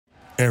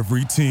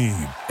Every team,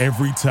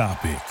 every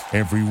topic,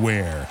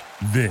 everywhere.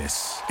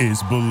 This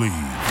is Believe.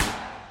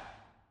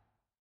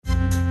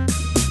 Come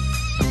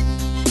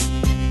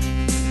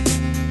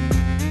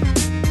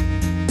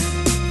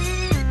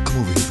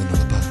over here for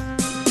another bottle.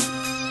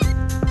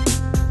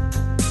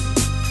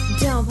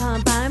 Don't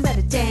pump on,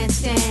 better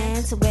dance,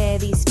 dance. Wear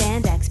these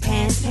spandex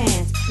pants,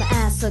 pants. My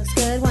ass looks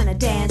good when I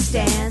dance,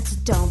 dance.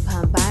 Don't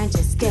pump on,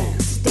 just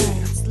dance,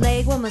 dance.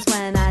 Leg warmers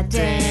when I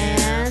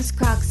dance.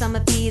 Crocs on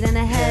my feet and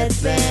a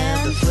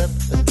headband. A flip,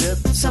 a dip,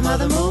 some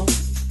other move.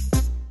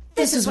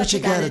 This is what you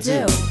gotta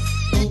do.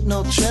 Ain't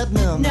no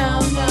treadmill. No,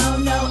 no,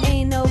 no,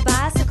 ain't no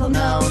bicycle.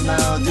 No,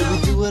 no, Do we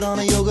no. do it on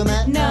a yoga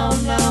mat? No,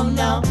 no,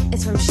 no.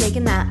 It's from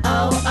shaking that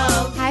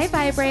oh. Hi,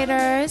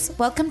 vibrators.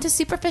 Welcome to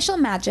Superficial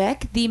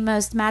Magic, the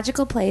most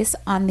magical place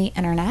on the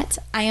internet.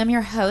 I am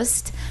your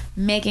host,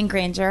 Megan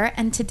Granger,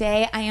 and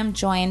today I am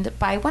joined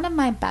by one of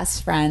my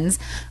best friends,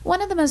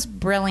 one of the most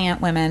brilliant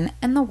women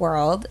in the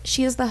world.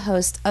 She is the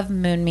host of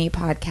Moon Me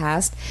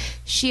podcast.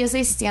 She is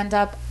a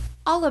stand-up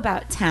all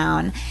about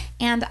town,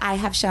 and I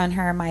have shown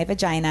her my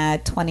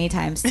vagina 20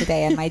 times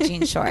today in my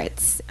jean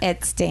shorts.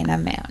 It's Dana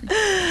Moon.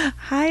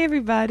 Hi,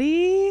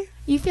 everybody.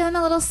 You feeling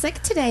a little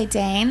sick today,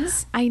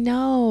 Danes? I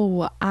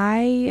know.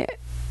 I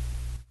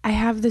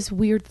have this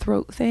weird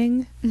throat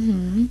thing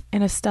and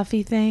a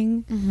stuffy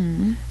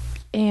thing,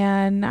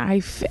 and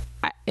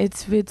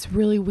it's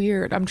really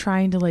weird. I'm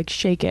trying to like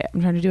shake it.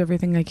 I'm trying to do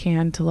everything I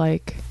can to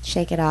like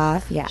Shake it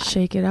off. Yeah.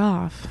 shake it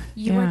off.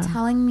 You were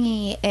telling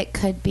me it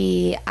could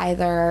be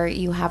either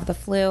you have the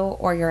flu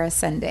or you're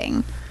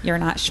ascending. You're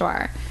not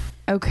sure.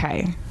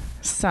 Okay,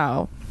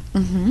 so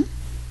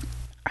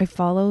I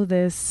follow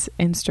this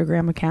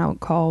Instagram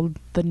account called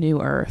The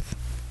New Earth.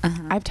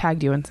 I've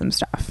tagged you in some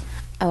stuff.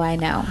 Oh, I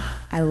know.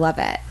 I love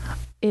it.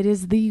 It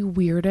is the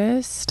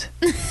weirdest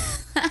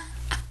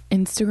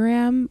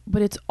Instagram,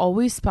 but it's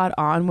always spot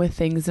on with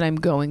things that I'm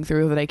going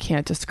through that I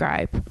can't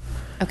describe.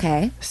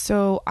 Okay.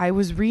 So I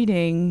was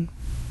reading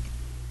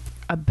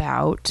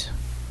about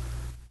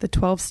the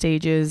 12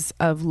 stages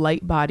of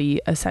light body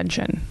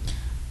ascension.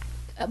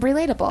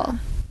 Relatable.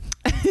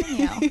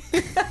 Continue.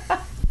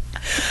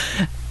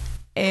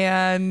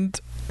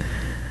 And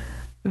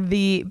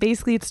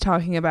basically it's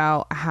talking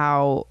about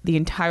how the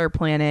entire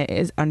planet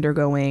is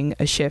undergoing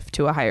a shift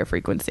to a higher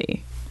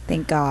frequency.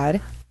 Thank God.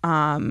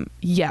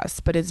 Yes,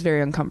 but it's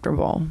very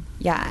uncomfortable.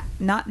 Yeah.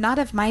 Not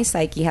if my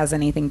psyche has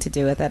anything to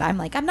do with it. I'm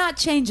like, I'm not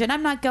changing.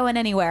 I'm not going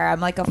anywhere. I'm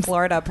like a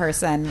Florida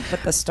person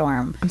with the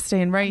storm. I'm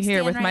staying right here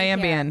staying with my right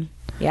here. Ambien.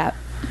 Yep.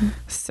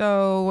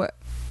 So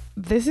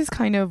this is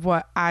kind of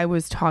what I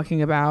was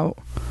talking about.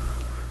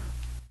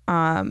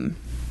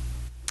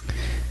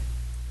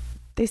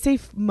 They say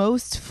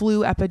most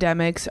flu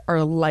epidemics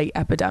are light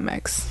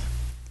epidemics.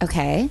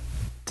 Okay.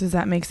 Does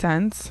that make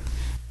sense?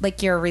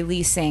 Like you're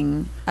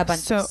releasing a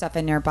bunch of stuff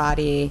in your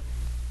body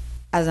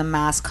as a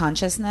mass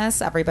consciousness.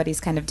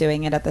 Everybody's kind of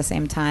doing it at the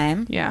same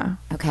time. Yeah.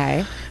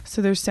 Okay.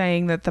 So they're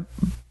saying that the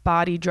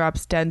body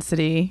drops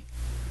density.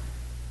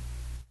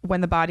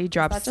 When the body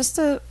drops... That's just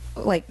a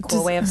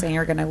cool way of saying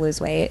you're going to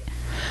lose weight.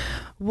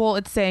 Well,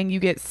 it's saying you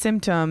get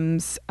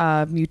symptoms,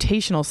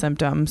 mutational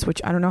symptoms, which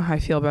I don't know how I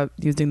feel about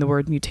using the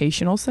word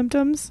mutational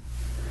symptoms,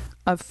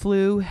 of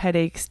flu,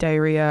 headaches,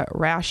 diarrhea,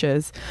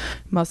 rashes,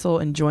 muscle,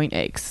 and joint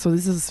aches. So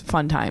this is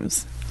fun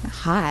times.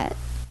 Hot.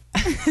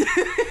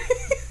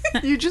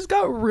 You just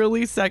got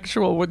really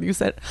sexual when you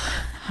said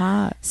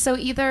hot. So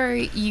either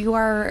you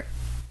are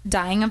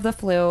dying of the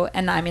flu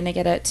and I'm going to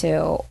get it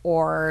too,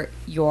 or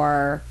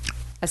you're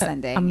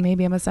ascending.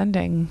 Maybe I'm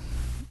ascending.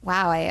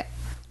 Wow.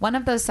 One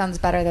of those sounds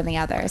better than the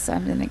other, so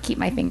I'm going to keep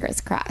my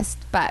fingers crossed.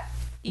 But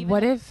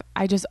What if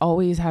I just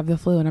always have the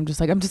flu and I'm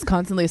just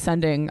constantly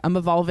ascending? I'm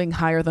evolving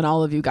higher than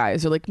all of you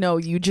guys. You're like, no,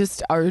 you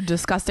just are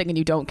disgusting and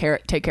you don't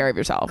take care of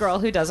yourself. girl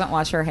who doesn't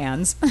wash her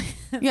hands.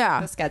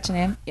 Yeah. The sketch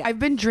name. Yeah. I've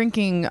been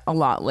drinking a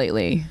lot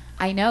lately.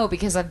 I know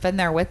because I've been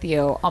there with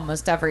you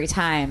almost every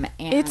time.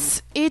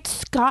 And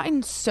It's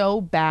gotten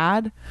so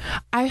bad.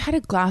 I had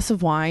a glass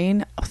of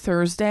wine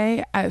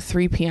Thursday at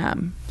 3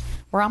 p.m.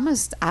 we're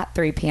almost at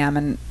 3 p.m.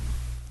 and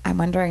I'm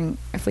wondering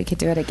if we could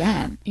do it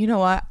again. You know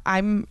what?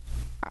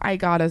 I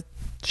gotta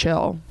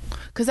chill.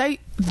 Because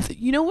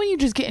you know when you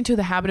just get into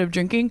the habit of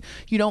drinking,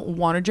 you don't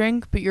want to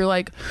drink, but you're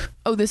like,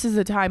 oh, this is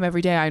the time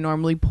every day I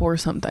normally pour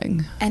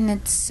something. And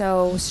it's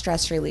so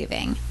stress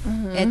relieving.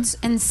 It's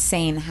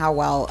insane how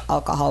well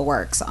alcohol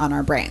works on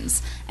our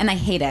brains. And I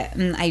hate it.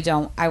 And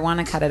I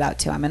want to cut it out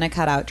too. I'm going to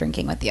cut out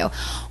drinking with you.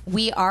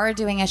 We are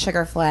doing a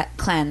sugar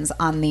cleanse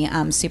on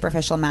the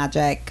Superficial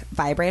Magic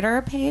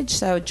vibrator page.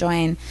 So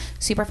join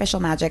Superficial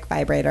Magic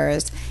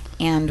Vibrators,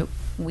 and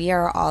we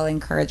are all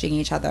encouraging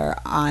each other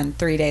on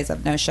 3 days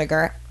of no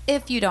sugar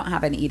if you don't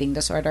have an eating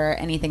disorder,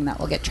 anything that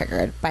will get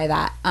triggered by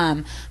that.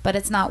 But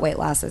it's not weight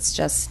loss. It's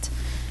just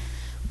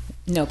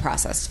no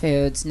processed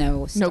foods,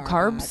 no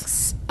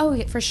carbs. Oh,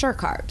 yeah, for sure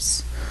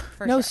carbs.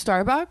 For No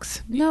sure.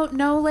 Starbucks?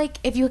 No, like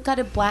if you got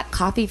a black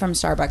coffee from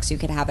Starbucks, you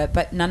could have it,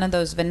 but none of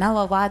those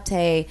vanilla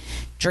latte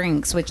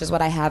drinks, which is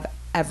what I have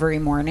every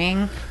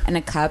morning in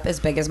a cup as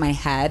big as my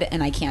head,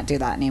 and I can't do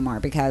that anymore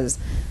because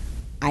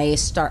I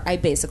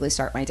basically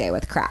start my day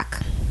with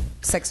crack.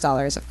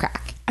 $6 of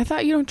crack. I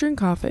thought you don't drink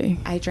coffee.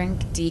 I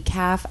drink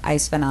decaf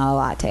iced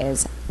vanilla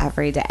lattes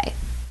every day.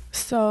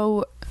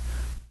 So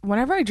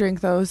whenever I drink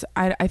those,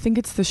 I think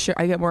it's the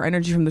I get more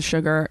energy from the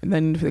sugar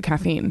than the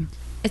caffeine.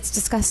 It's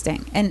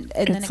disgusting, and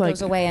then it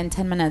goes away in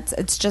 10 minutes.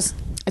 It's just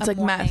like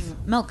morning meth.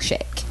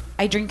 milkshake.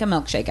 I drink a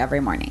milkshake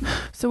every morning.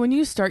 So when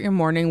you start your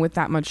morning with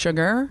that much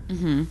sugar,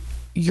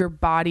 your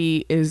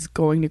body is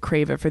going to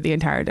crave it for the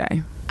entire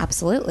day.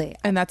 Absolutely.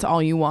 And that's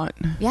all you want.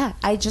 Yeah,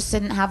 I just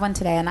didn't have one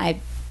today, and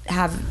I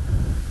have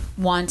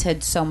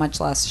wanted so much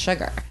less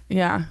sugar.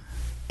 Yeah.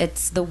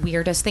 It's the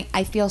weirdest thing.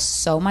 I feel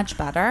so much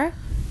better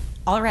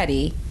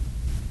already,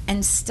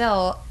 and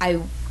still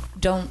I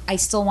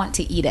still want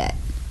to eat it.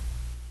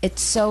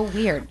 It's so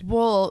weird.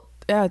 Well,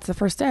 yeah, it's the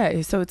first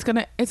day, so it's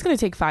gonna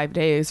take 5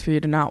 days for you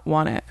to not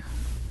want it.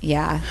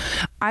 Yeah.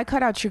 I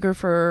cut out sugar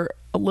for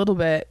a little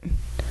bit.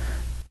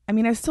 I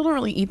mean, I still don't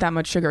really eat that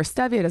much sugar.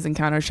 Stevia doesn't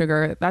count as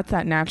sugar. That's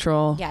that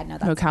natural. Yeah, no, no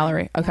that's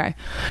calorie. fine. Okay.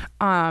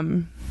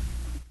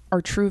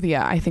 Or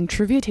Truvia. I think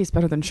Truvia tastes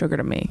better than sugar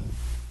to me.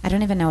 I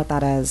don't even know what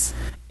that is.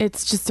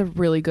 It's just a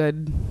really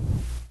good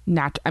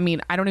I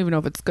mean, I don't even know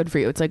if it's good for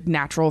you. It's like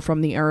natural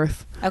from the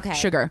earth. Okay.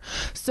 Sugar.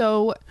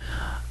 So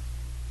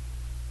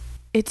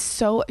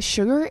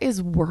sugar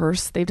is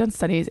worse. They've done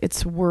studies.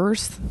 It's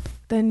worse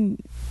than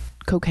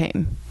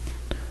cocaine.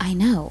 I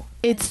know.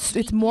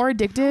 It's more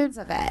addictive. Tons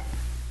of it.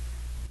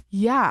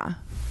 Yeah.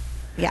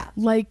 Yeah.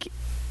 Like,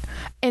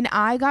 and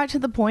I got to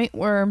the point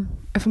where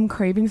if I'm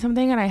craving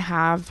something and I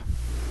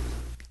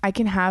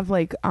can have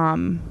like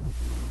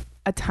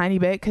a tiny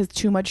bit, because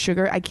too much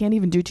sugar, I can't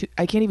even do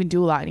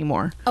a lot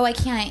anymore. Oh, I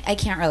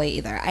can't really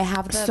either. I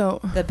have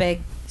the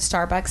big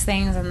Starbucks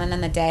things, and then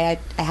in the day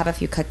I have a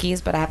few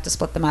cookies, but I have to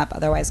split them up,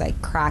 otherwise I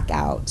crack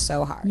out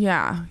so hard.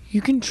 Yeah,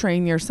 you can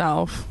train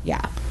yourself.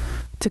 Yeah.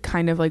 To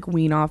kind of like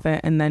wean off it,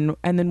 and then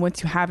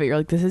once you have it, you're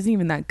like, this isn't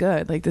even that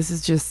good. Like, this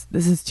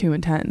is too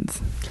intense.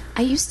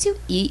 I used to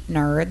eat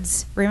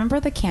Nerds.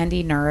 Remember the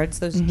candy Nerds,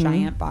 those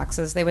giant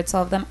boxes? They would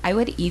sell them. I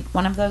would eat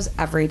one of those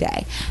every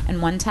day.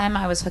 And one time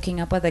I was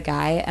hooking up with a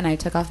guy, and I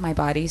took off my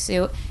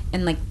bodysuit,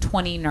 and like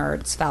 20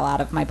 Nerds fell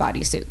out of my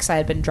bodysuit because I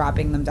had been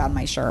dropping them down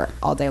my shirt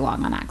all day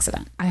long on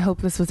accident. I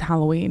hope this was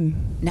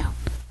Halloween. No.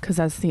 Because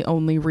that's the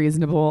only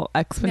reasonable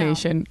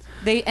explanation.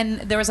 No. And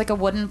there was like a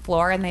wooden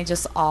floor, and they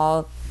just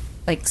all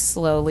like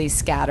slowly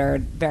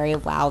scattered very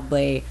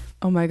loudly.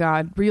 Oh my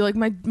God. Were you like,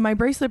 my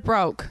bracelet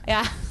broke?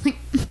 Yeah.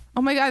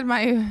 Oh my God,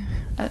 my...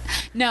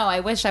 No, I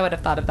wish I would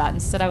have thought of that.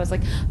 Instead, I was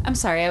like, I'm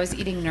sorry, I was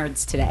eating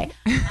Nerds today.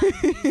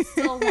 I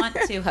still want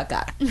to hook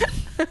up.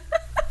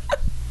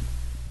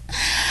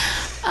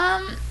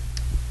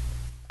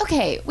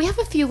 Okay, we have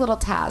a few little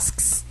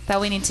tasks that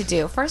we need to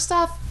do. First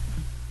off,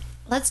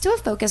 let's do a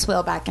focus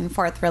wheel back and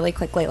forth really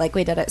quickly like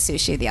we did at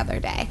sushi the other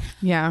day.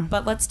 Yeah.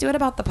 But let's do it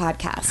about the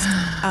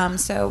podcast.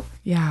 So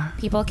yeah,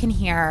 people can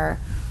hear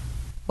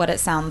what it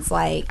sounds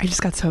like. I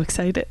just got so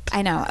excited.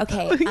 I know.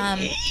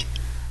 Okay.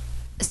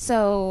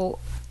 So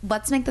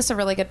let's make this a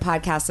really good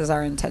podcast is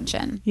our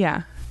intention.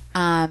 Yeah.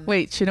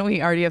 Wait, shouldn't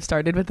we already have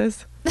started with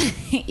this?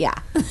 Yeah.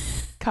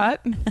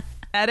 Cut?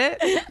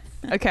 Edit?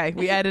 Okay,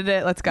 we edited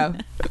it. Let's go.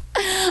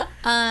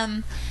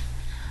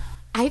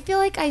 I feel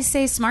like I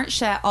say smart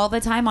shit all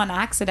the time on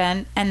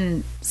accident,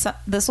 and so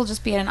this will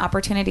just be an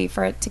opportunity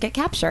for it to get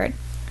captured.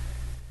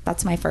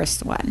 That's my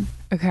first one.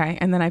 Okay,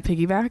 and then I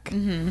piggyback.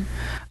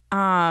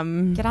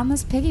 Get on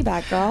this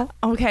piggyback, girl.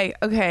 Okay.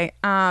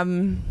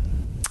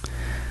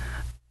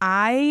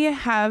 I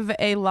have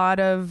a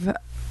lot of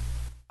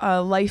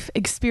life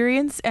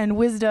experience and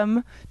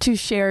wisdom to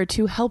share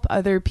to help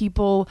other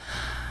people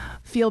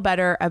feel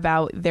better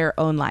about their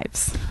own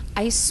lives.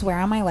 I swear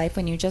on my life,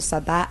 when you just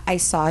said that, I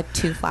saw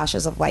 2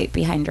 flashes of light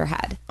behind your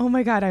head. Oh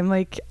my God,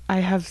 I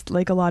have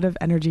like a lot of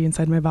energy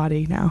inside my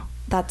body now.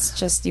 That's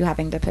just you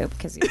having to poop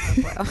because you are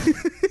blue.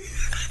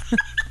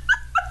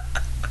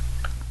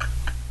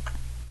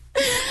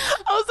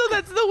 Also,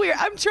 that's the weird.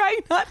 I'm trying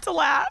not to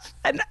laugh,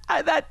 and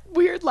that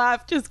weird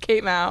laugh just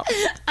came out.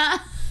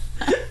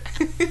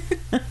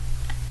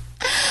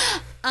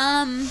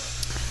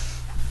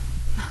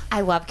 I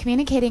love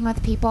communicating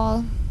with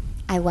people.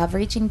 I love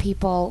reaching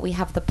people. We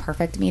have the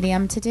perfect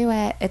medium to do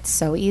it. It's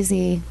so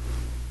easy.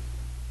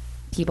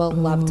 People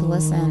love to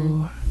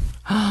listen.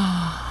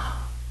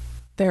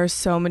 There are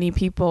so many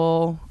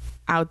people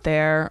out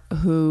there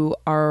who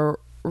are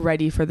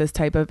ready for this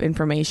type of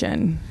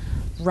information.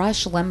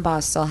 Rush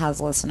Limbaugh still has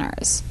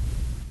listeners.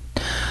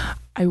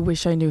 I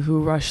wish I knew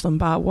who Rush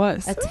Limbaugh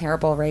was. A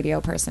terrible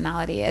radio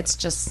personality. It's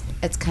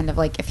kind of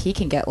like if he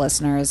can get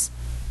listeners,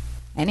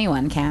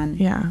 anyone can.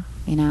 Yeah.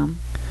 You know?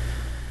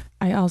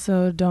 I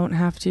also don't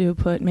have to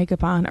put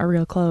makeup on or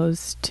real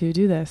clothes to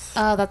do this.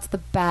 Oh, that's the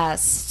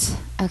best.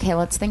 Okay,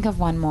 let's think of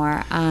one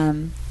more.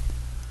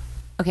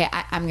 Okay,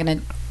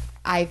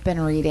 I've been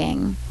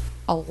reading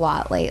a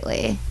lot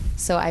lately,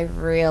 so I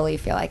really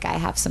feel like I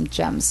have some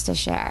gems to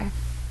share.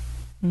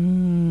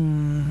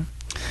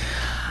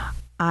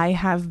 I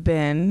have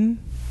been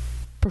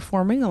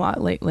performing a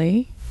lot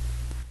lately,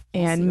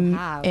 you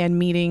have. and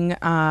meeting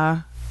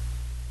a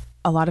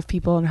lot of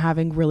people and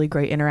having really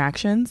great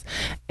interactions.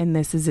 And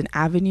this is an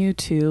avenue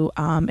to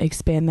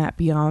expand that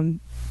beyond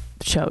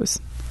shows.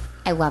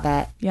 I love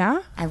it.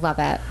 Yeah, I love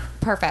it.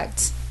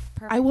 Perfect.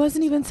 I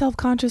wasn't even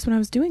self-conscious when I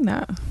was doing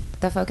that.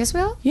 The focus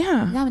wheel?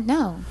 Yeah.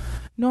 No.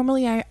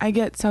 Normally I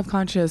get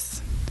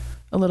self-conscious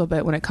a little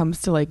bit when it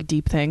comes to like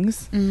deep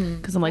things,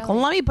 because I'm like, well,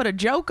 let me put a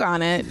joke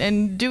on it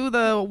and do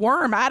the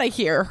worm out of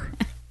here.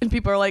 And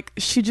people are like,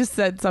 she just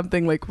said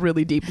something like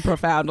really deep and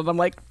profound, and I'm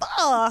like,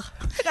 ugh,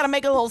 I gotta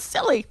make it a little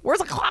silly.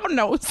 Where's a clown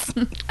nose?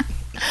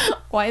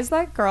 Why is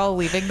that girl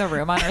leaving the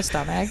room on her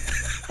stomach?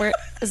 Where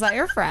is that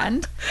your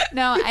friend?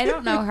 No, I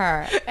don't know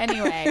her.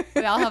 Anyway,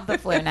 we all have the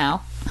flu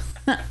now.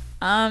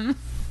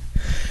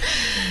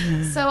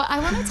 So I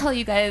want to tell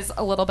you guys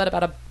a little bit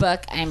about a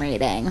book I'm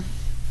reading.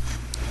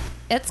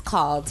 It's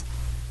called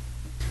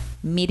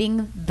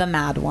Meeting the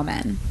Mad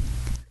Woman.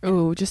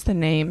 Ooh, just the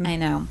name. I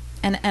know.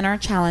 An inner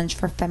challenge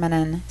for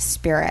feminine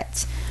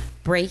spirit.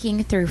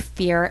 Breaking through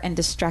fear and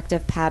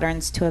destructive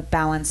patterns to a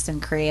balanced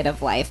and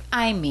creative life.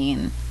 I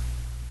mean,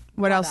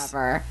 What else?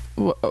 whatever.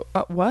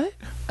 What?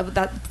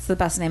 That's the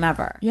best name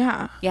ever.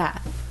 Yeah. Yeah.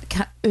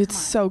 It's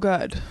so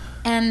good.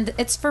 And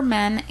it's for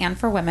men and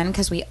for women,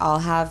 because we all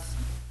have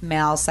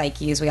male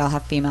psyches, we all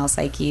have female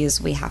psyches.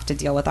 We have to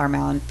deal with our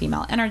male and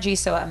female energy.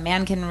 So a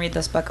man can read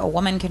this book, a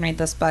woman can read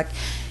this book.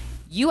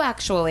 You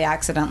actually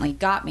accidentally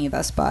got me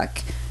this book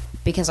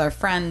because our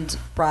friend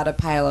brought a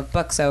pile of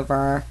books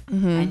over,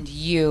 and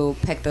you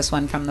picked this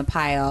one from the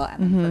pile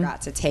and then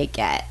forgot to take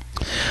it.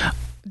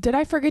 Did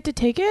I forget to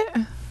take it?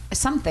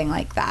 Something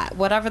like that.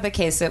 Whatever the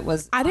case, it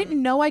was. I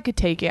didn't know I could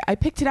take it. I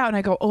picked it out and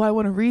I go, oh, I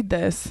want to read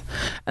this.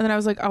 And then I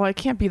was like, oh, I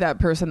can't be that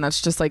person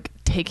that's just like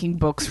taking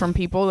books from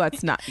people.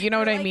 That's not, you know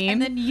what I mean?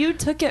 And then you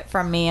took it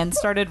from me and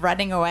started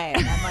running away.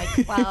 And I'm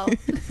like, well,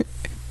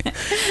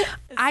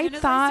 I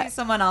as thought I see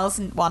someone else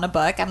want a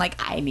book, I'm like,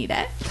 I need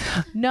it.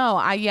 no,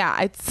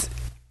 I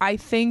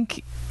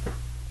think,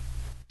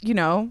 you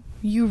know,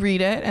 you read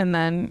it and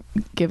then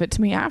give it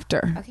to me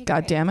after. Okay,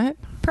 God great. damn it.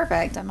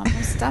 Perfect. I'm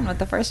almost done with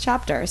the first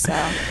chapter.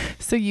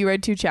 So you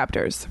read 2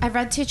 chapters. I've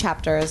read 2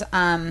 chapters.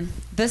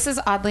 This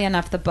is oddly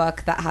enough the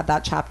book that had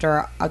that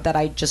chapter that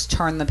I just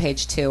turned the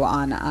page to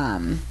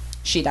on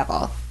She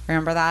Devil.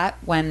 Remember that?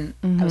 When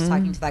I was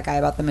talking to that guy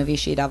about the movie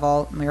She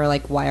Devil, and we were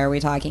like, why are we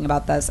talking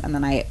about this? And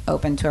then I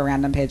opened to a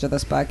random page of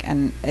this book,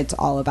 and it's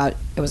all about,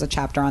 it was a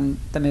chapter on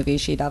the movie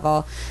She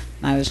Devil.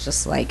 And I was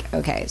just like,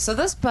 okay, so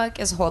this book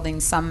is holding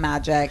some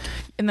magic.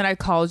 And then I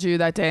called you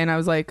that day and I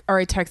was like, or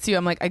I text you,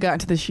 I'm like, I got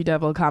into the She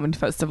Devil Comedy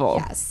Festival.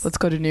 Yes. Let's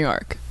go to New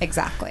York.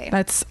 Exactly.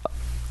 That's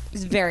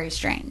It's very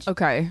strange.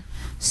 okay.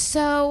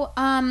 So,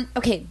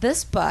 okay,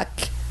 this book,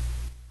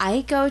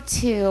 I go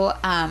to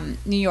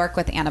New York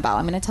with Annabelle.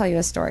 I'm going to tell you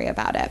a story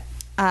about it.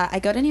 I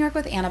go to New York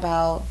with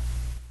Annabelle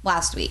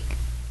last week.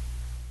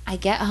 I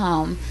get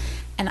home,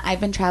 and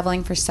I've been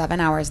traveling for 7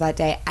 hours that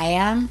day. I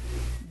am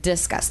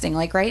disgusting.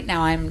 Like right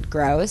now, I'm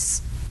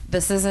gross.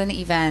 This isn't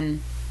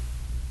even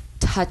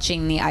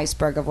touching the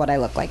iceberg of what I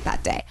look like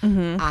that day.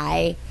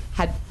 I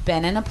had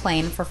been in a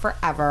plane for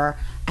forever.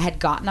 I had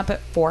gotten up at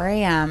 4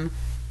 a.m.,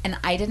 and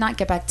I did not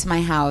get back to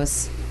my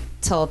house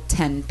till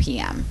 10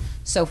 p.m.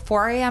 So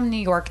 4 a.m. New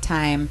York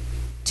time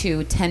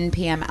to 10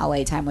 p.m.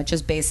 LA time, which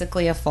is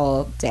basically a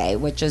full day,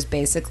 which is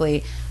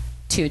basically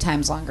 2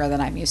 times longer than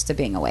I'm used to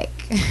being awake.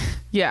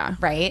 Yeah.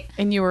 Right?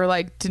 And you were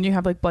like, didn't you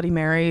have like Bloody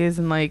Marys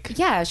and like...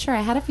 Yeah, sure.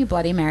 I had a few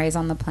Bloody Marys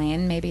on the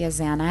plane, maybe a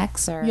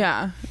Xanax or,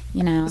 Yeah.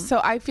 you know.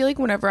 So I feel like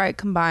whenever I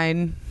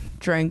combine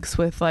drinks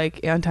with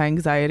like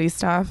anti-anxiety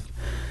stuff,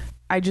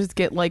 I just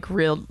get like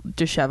real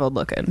disheveled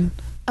looking.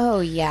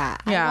 Oh, yeah.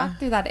 Yeah. I walked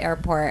through that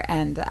airport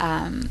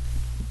and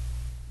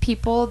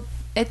people,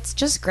 it's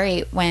just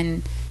great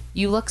when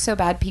you look so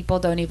bad, people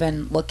don't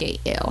even look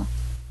at you.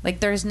 Like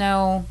there's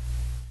no,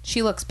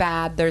 she looks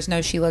bad. There's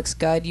no, she looks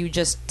good. You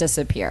just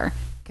disappear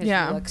because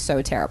Yeah. you look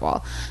so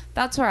terrible.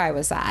 That's where I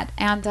was at.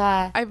 And,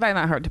 I find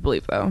that hard to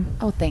believe though.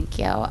 oh, thank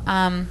you.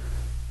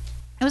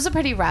 It was a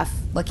pretty rough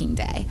looking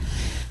day.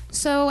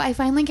 So I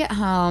finally get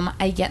home.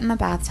 I get in the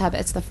bathtub.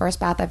 It's the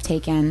first bath I've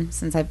taken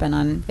since I've been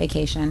on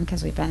vacation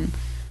because I've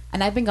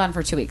been gone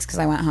for 2 weeks because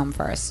I went home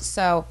first.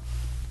 So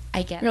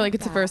I get. You're like,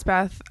 it's the first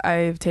bath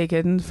I've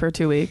taken for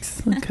 2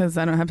 weeks because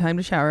I don't have time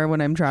to shower when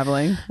I'm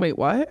traveling. Wait,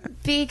 what?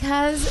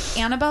 Because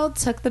Annabelle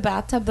took the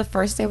bathtub the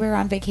first day we were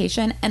on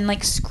vacation and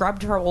like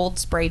scrubbed her old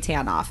spray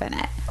tan off in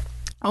it.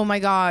 Oh my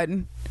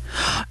God.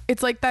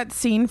 It's like that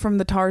scene from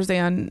the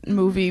Tarzan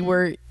movie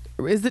where,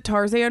 is it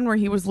Tarzan where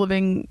he was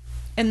living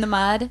In the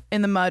mud?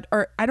 in the mud?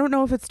 Or I don't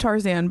know if it's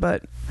Tarzan,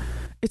 but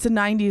it's a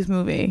 90s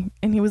movie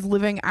and he was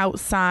living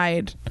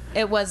outside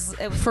It was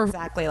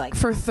exactly like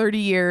for 30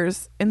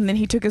 years, and then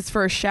he took his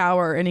first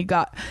shower and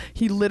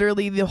he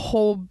literally, the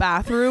whole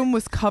bathroom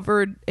was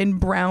covered in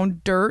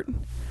brown dirt.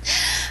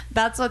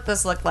 That's what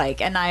this looked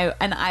like. And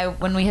I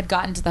when we had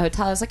gotten to the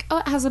hotel, I was like, oh,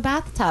 it has a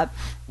bathtub.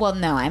 Well,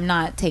 no, I'm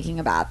not taking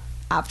a bath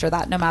after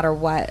that, no matter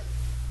what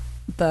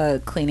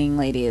the cleaning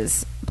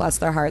ladies, bless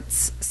their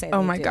hearts, say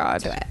Oh they my do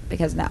God. to it,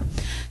 because no.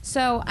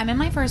 So I'm in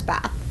my first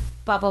bath,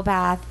 bubble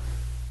bath,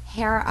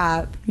 hair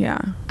up. Yeah.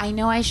 I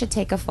know I should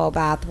take a full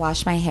bath,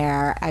 wash my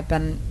hair. I've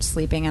been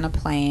sleeping in a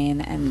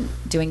plane and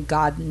doing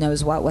God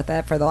knows what with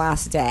it for the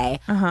last day.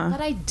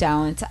 But I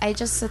don't. I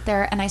just sit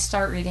there and I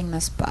start reading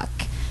this book.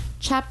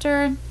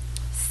 Chapter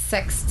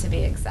 6 to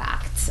be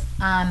exact.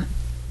 The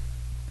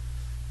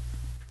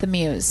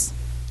Muse.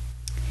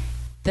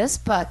 This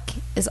book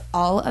is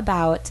all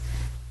about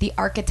the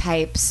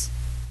archetypes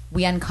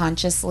we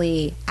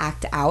unconsciously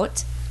act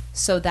out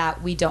so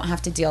that we don't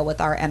have to deal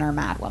with our inner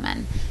mad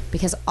woman,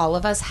 because all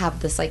of us have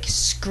this like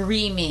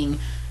screaming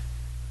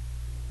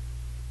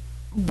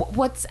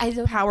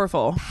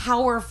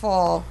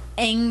powerful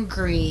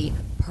angry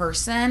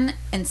person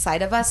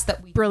inside of us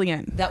that we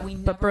Brilliant.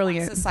 never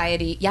brilliant. want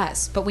society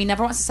but we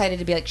never want society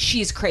to be like,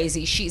 she's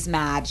crazy, she's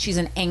mad, she's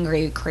an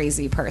angry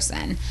crazy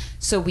person.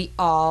 So we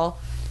all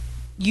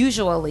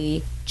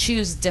usually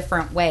choose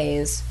different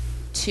ways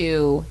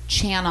to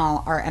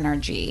channel our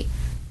energy,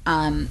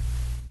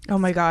 Oh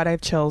my God, I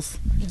have chills.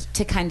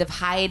 to kind of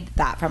hide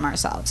that from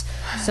ourselves.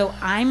 So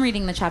I'm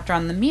reading the chapter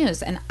on the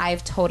Muse, and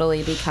I've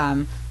totally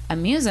become a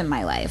muse in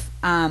my life.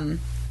 And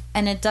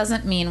it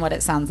doesn't mean what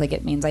it sounds like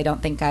it means. I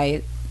don't think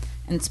I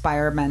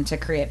inspire men to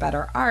create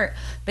better art.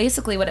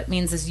 Basically, what it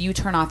means is you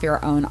turn off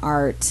your own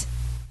art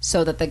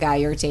so that the guy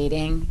you're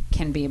dating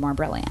can be more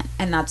brilliant.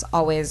 And that's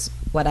always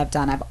what I've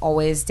done. I've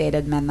always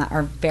dated men that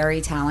are very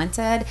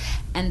talented,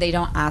 and they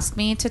don't ask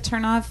me to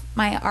turn off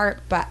my art,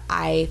 but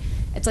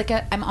it's like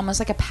I'm almost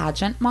like a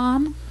pageant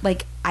mom.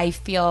 Like, I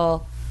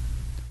feel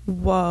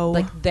Whoa.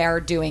 like they're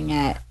doing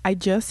it. I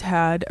just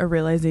had a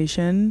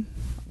realization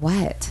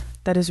What?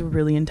 that is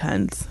really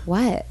intense.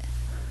 What?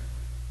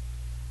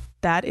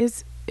 That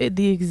is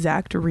the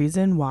exact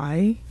reason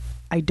why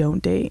I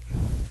don't date.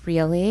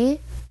 Really?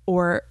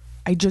 Or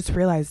I just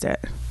realized it.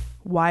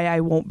 Why I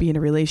won't be in a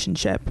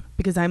relationship.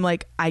 Because I'm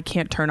like, I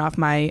can't turn off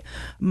my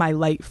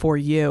light for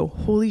you.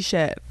 Holy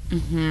shit.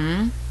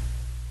 Mm-hmm.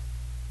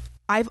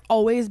 I've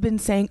always been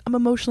saying I'm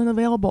emotionally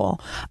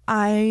unavailable.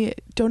 I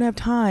don't have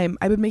time.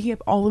 I've been making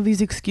up all of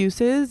these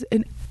excuses,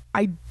 and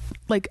I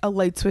like a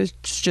light switch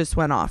just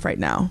went off right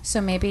now.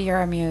 So maybe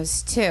you're a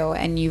muse too,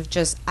 and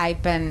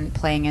I've been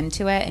playing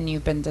into it and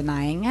you've been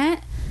denying it.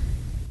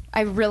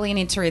 I really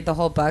need to read the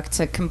whole book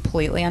to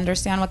completely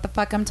understand what the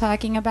fuck I'm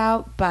talking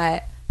about,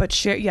 but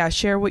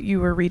share what you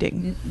were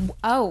reading.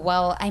 oh,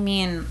 well, I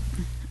mean,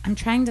 I'm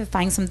trying to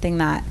find something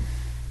that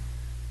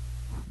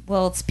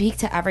will speak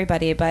to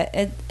everybody, but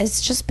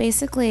it's just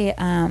basically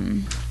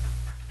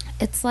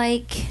it's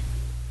like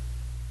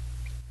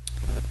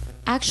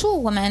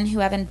actual women who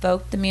have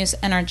invoked the muse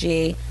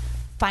energy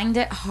find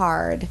it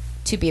hard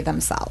to be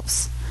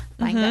themselves,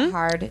 find it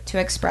hard to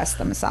express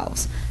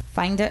themselves,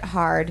 find it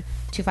hard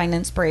to find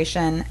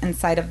inspiration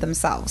inside of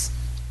themselves,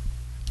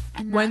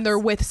 and When they're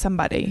with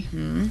somebody.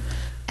 and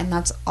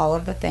that's all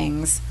of the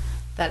things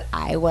that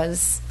I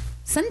was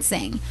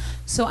sensing.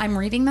 So I'm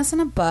reading this in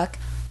a book.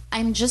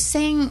 I'm just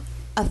saying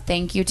a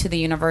thank you to the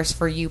universe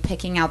for you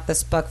picking out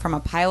this book from a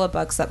pile of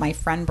books that my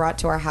friend brought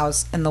to our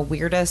house in the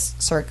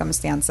weirdest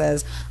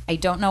circumstances. I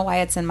don't know why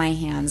it's in my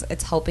hands.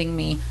 It's helping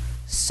me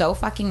so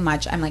fucking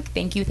much. I'm like,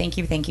 thank you, thank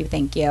you, thank you,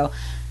 thank you.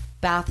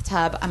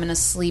 Bathtub, I'm gonna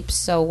sleep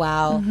so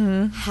well.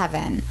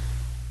 Heaven.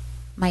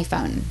 My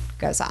phone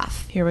goes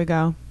off. Here we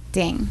go.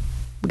 Ding.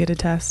 We get a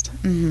test.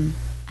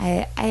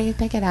 I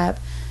pick it up.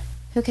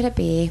 Who could it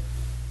be?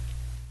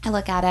 I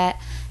look at it.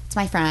 It's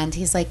my friend.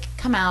 He's like,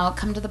 come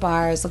to the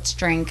bars, let's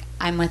drink.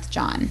 I'm with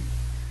John.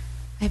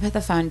 I put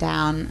the phone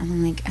down and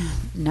I'm like,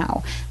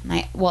 no.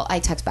 And I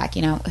text back,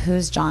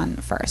 who's John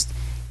first?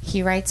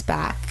 He writes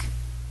back,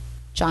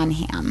 John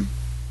Hamm.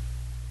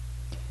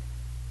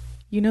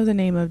 You know the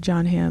name of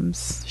John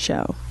Hamm's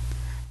show?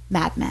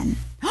 Mad Men.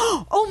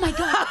 Oh my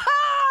God.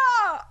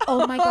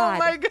 Oh my God. Oh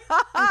my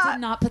God. I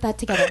did not put that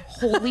together.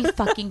 Holy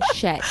fucking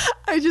shit.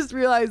 I just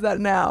realized that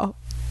now.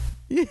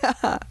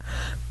 Yeah.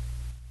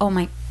 Oh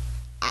my.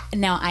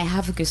 Now I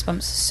have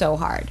goosebumps so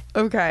hard.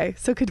 Okay.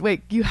 So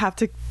you have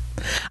to.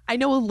 I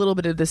know a little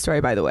bit of this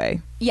story, by the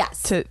way.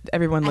 Yes. To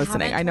everyone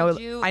listening. I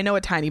know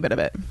a tiny bit of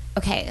it.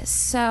 Okay.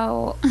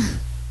 So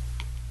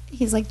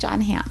he's like,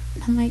 John Hamm.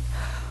 I'm like,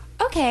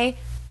 okay.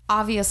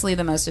 Obviously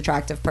the most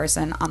attractive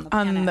person on the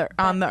planet.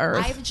 On the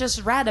earth. I've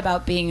just read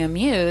about being a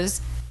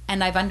muse,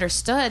 and I've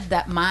understood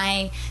that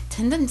my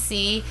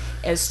tendency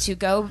is to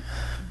go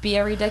be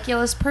a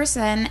ridiculous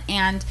person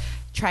and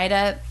try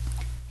to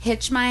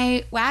hitch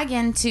my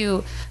wagon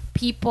to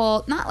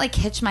people. Not like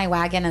hitch my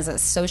wagon as a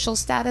social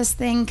status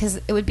thing, because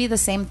it would be the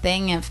same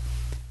thing if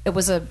it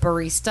was a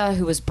barista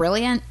who was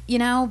brilliant,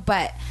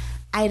 but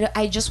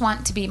I just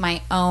want to be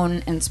my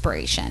own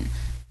inspiration.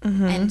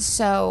 And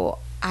so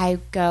I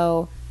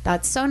go,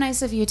 that's so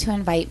nice of you to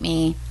invite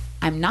me.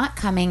 I'm not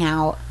coming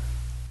out.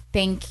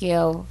 Thank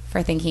you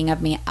for thinking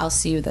of me. I'll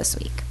see you this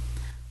week.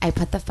 I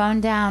put the phone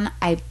down.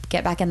 I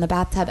get back in the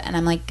bathtub and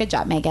I'm like, good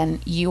job,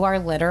 Megan. You are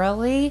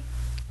literally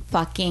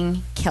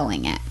fucking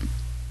killing it.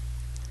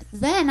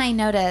 Then I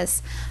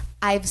notice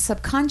I've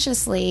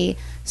subconsciously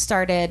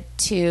started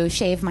to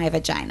shave my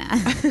vagina.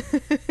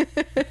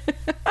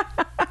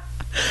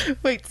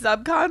 Wait,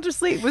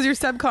 subconsciously? Was your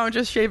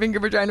subconscious shaving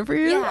your vagina for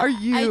you? Are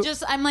you?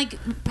 I'm like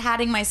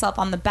patting myself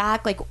on the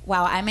back, like,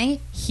 wow, I'm a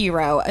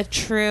hero, a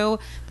true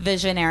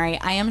visionary.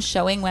 I am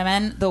showing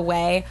women the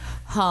way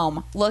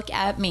home. Look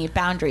at me.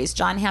 Boundaries.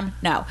 John Hamm,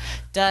 no.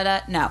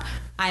 No.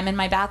 I'm in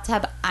my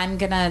bathtub. I'm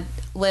gonna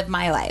live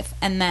my life.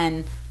 And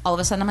then all of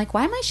a sudden I'm like,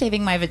 why am I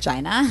shaving my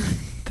vagina?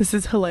 This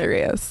is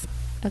hilarious.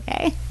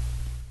 Okay.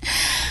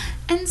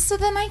 And so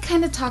then I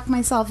kind of talk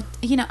myself,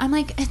 I'm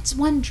like, it's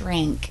one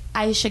drink.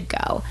 I should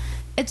go.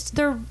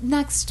 They're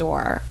next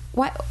door.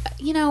 Why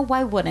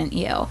wouldn't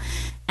you?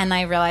 And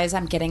I realize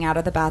I'm getting out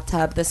of the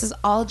bathtub. This is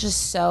all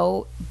just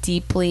so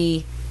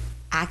deeply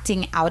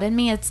acting out in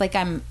me. It's like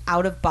I'm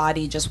out of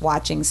body just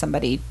watching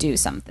somebody do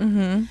something.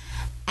 Mm-hmm.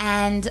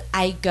 And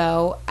I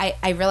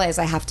realize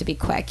I have to be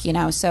quick,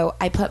 so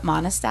I put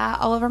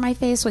Monistat all over my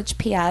face, which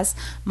P.S.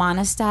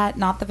 Monistat,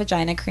 not the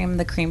vagina cream,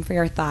 the cream for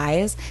your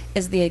thighs,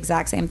 is the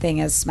exact same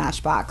thing as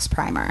Smashbox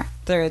primer.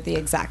 They're the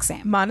exact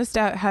same.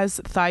 Monistat has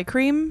thigh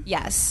cream?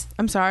 Yes.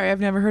 I'm sorry,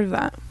 I've never heard of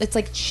that. It's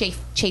like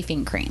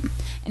chafing cream.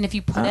 And if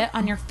you put it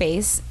on your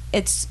face,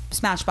 it's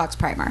Smashbox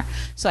primer.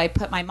 So I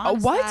put my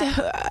Monistat.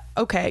 What?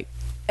 Okay.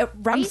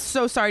 Right? I'm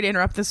so sorry to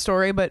interrupt this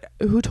story, but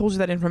who told you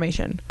that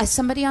information?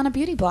 Somebody on a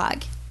beauty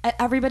blog.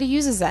 Everybody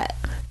uses it.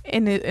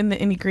 In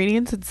the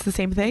ingredients, it's the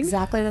same thing?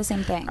 Exactly the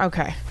same thing.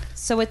 Okay.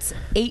 So it's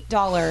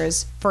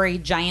 $8 for a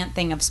giant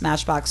thing of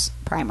Smashbox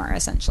primer,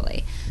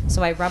 essentially.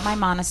 So I rub my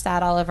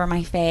Monistat all over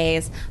my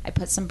face. I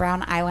put some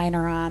brown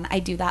eyeliner on. I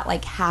do that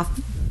like half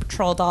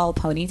troll doll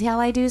ponytail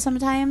I do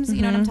sometimes. Mm-hmm.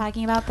 You know what I'm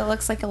talking about? That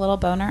looks like a little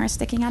boner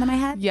sticking out of my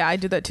head. Yeah, I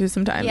do that too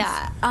sometimes.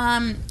 Yeah.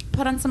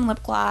 Put on some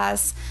lip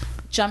gloss,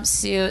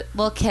 jumpsuit,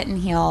 little kitten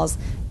heels,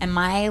 and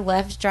my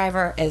Lyft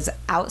driver is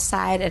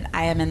outside and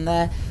I am in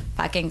the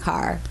fucking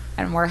car,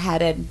 and we're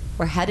headed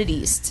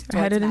east. We're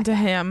headed into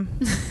Ham.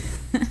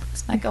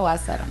 It's might go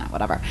west, I don't know,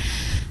 whatever.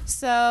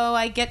 So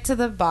I get to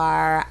the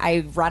bar,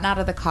 I run out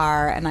of the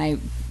car, and I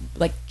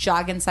like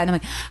jog inside. I'm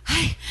like,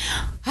 hi,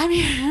 I'm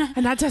here.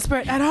 I'm not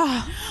desperate at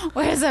all.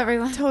 Where's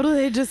everyone?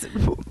 Totally just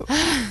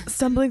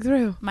stumbling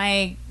through.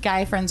 My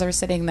guy friends are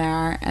sitting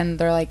there and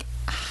they're like,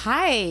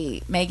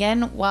 hi,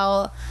 Megan.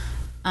 Well,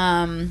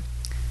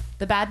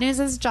 the bad news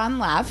is John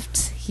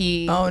left.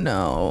 He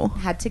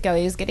had to go.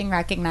 He was getting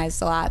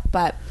recognized a lot.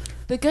 But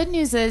the good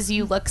news is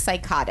you look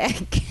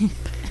psychotic.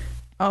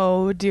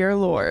 Oh, dear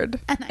Lord.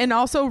 And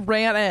also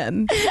ran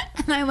in.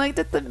 And I looked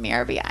at the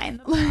mirror behind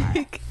the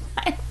bar.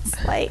 I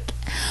was like,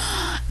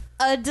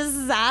 a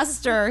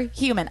disaster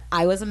human.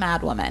 I was a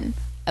mad woman.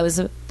 I was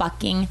a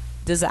fucking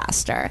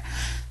disaster.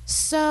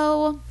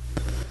 So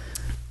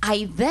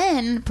I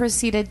then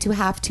proceeded to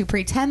have to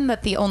pretend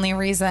that the only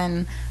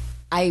reason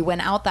I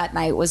went out that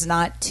night was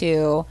not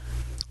to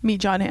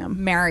meet John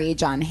Hamm, marry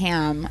John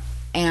Hamm,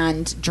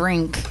 and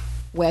drink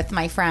with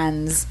my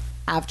friends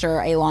after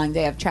a long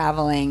day of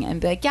traveling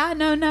and be like, yeah,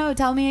 no,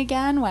 tell me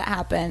again what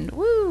happened.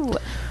 Woo.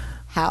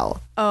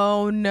 Hell.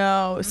 Oh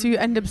no. So you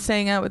end up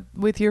staying out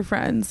with your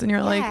friends and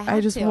you're like,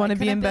 I just want to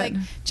be in bed.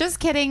 Like,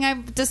 just kidding.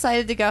 I've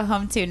decided to go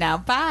home too now.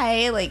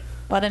 Bye. Like,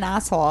 what an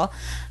asshole.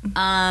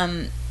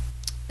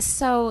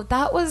 So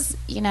that was,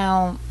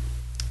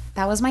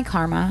 that was my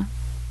karma.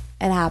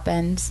 It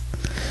happened.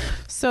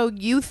 So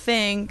you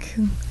think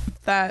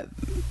that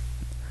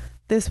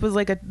this was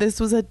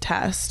a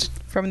test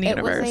from the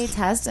universe? It was a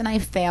test, and I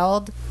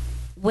failed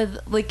with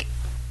like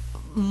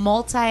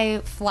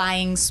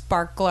multi-flying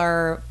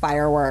sparkler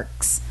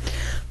fireworks.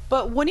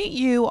 But wouldn't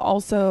you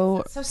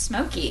also? It's so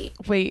smoky.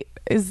 Wait,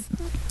 is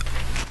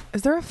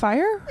there a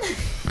fire?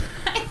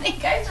 I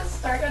think I just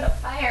started a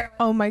fire.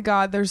 Oh my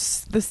God!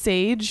 There's the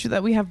sage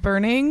that we have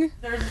burning.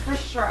 There's for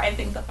sure. I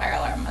think the fire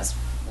alarm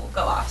will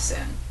go off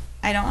soon.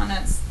 I don't want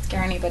to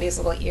scare anybody's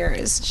little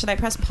ears. Should I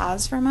press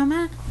pause for a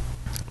moment?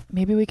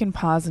 Maybe we can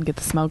pause and get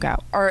the smoke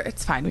out. Or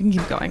it's fine. We can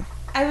keep going.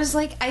 I was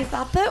like, I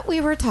thought that we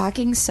were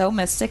talking so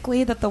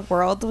mystically that the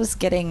world was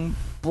getting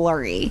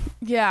blurry.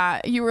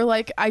 Yeah. You were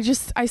like, I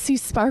see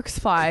sparks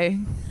fly.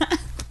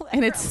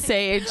 And it's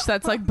sage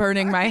that's like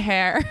burning my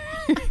hair.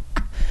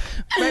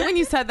 Right when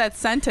you said that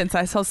sentence,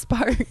 I saw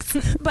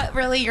sparks. But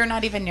really, you're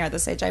not even near the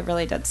sage. I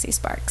really did see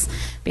sparks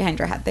behind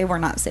your head. They were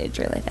not sage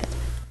related.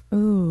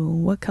 Ooh,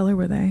 what color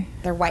were they?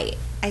 They're white.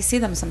 I see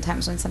them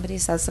sometimes when somebody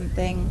says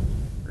something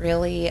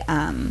really,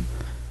 I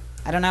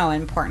don't know,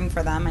 important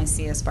for them. I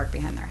see a spark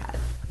behind their head.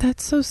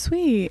 That's so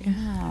sweet.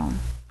 Oh.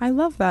 I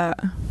love that.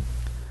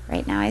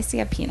 Right now I see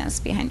a penis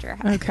behind your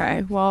head.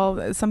 Okay.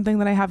 Well, something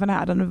that I haven't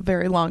had in a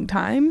very long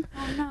time.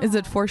 Oh, no. Is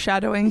it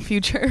foreshadowing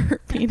future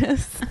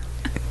penis?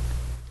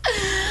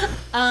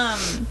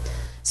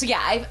 So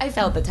yeah, I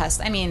failed the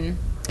test. I mean,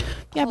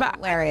 yeah, but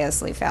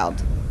hilariously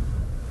failed.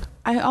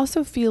 I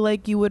also feel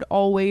like you would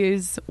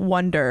always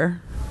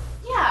wonder.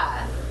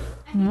 Yeah.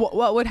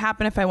 What would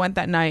happen if I went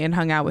that night and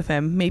hung out with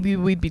him? Maybe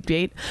we'd be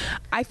date.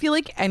 I feel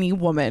like any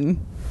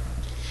woman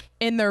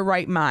in their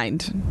right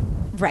mind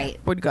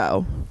would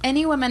go.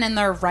 Any woman in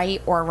their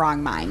right or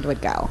wrong mind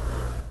would go.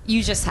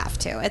 You just have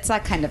to. It's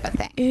that kind of a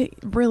thing. It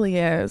really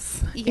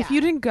is. Yeah. If you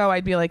didn't go,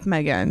 I'd be like,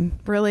 Megan,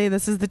 really?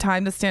 This is the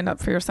time to stand up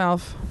for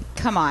yourself?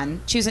 Come on,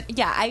 choose it.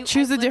 Yeah, I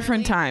Choose a literally-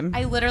 different time.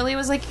 I literally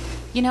was like,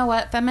 you know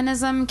what?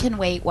 Feminism can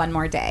wait one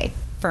more day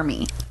for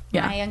me.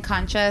 Yeah. My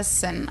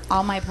unconscious and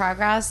all my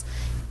progress.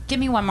 Give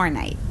me one more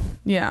night.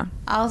 Yeah.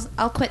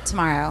 I'll quit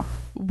tomorrow.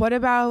 What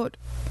about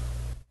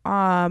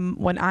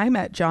when I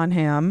met John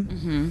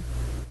Hamm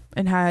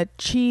and had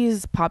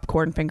cheese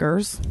popcorn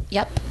fingers,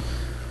 Yep.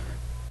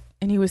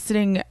 and he was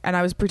sitting, and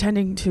I was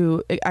pretending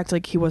to act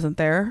like he wasn't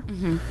there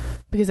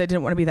because I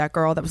didn't want to be that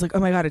girl that was like, oh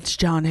my God, it's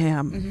John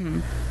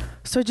Hamm.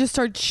 So I just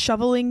started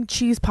shoveling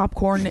cheese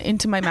popcorn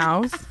into my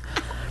mouth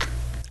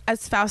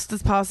as fast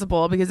as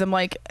possible because I'm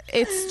like,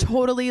 it's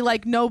totally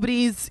like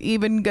nobody's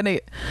even gonna,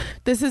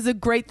 this is a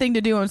great thing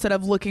to do instead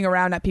of looking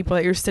around at people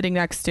that you're sitting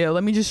next to.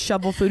 Let me just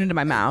shovel food into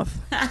my mouth.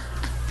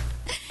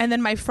 And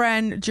then my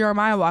friend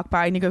Jeremiah walked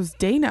by and he goes,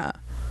 Dana,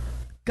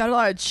 got a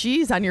lot of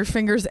cheese on your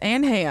fingers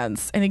and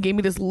hands. And he gave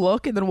me this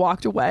look and then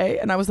walked away.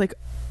 And I was like,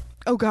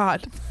 oh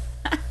God,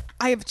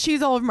 I have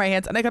cheese all over my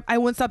hands. And I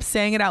wouldn't stop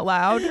saying it out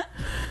loud.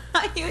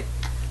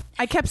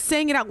 I kept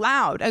saying it out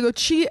loud. I go,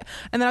 cheese.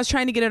 And then I was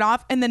trying to get it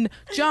off. And then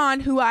John,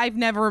 who I've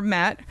never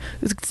met,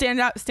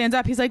 stands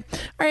up. He's like,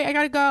 all right, I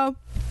got to go.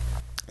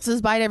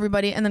 Says bye to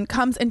everybody. And then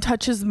comes and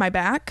touches my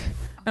back.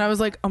 And I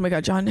was like, oh my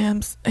God, John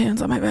Hamm's hands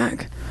on my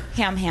back.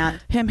 Ham hand.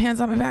 Ham hands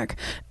on my back.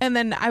 And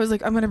then I was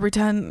like, I'm going to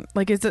pretend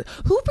like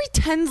who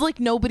pretends like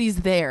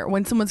nobody's there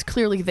when someone's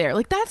clearly there?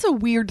 Like, that's a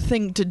weird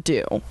thing to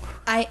do.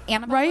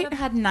 Annabelle Right? would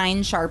have had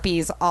 9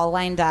 Sharpies all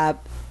lined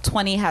up,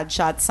 20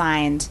 headshots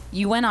signed.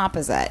 You went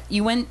opposite.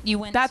 You went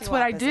That's too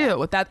what opposite. I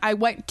do. That I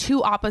went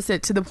too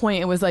opposite to the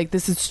point it was like,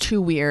 this is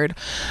too weird.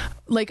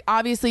 Like,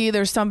 obviously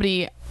there's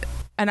somebody,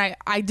 and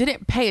I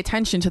didn't pay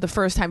attention to the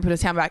first time he put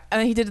his hand back, and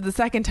then he did it the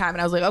second time,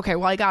 and I was like, okay,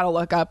 well, I gotta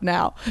look up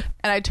now.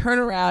 And I turn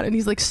around and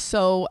he's like,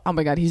 oh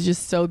my God, he's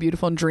just so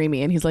beautiful and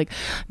dreamy, and he's like,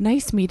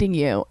 nice meeting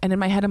you. And in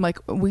my head I'm like,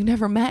 we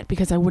never met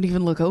because I wouldn't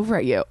even look over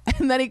at you.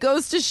 And then he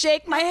goes to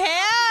shake my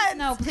hand.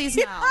 No, please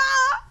no.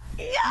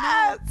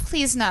 Yes.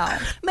 Please no.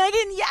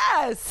 Megan,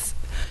 yes,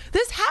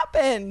 this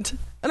happened.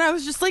 And I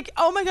was just like,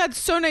 oh my God,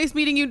 so nice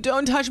meeting you.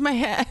 Don't touch my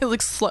hand.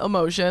 Like slow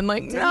motion.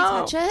 Like, Did no.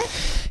 you touch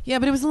it? Yeah,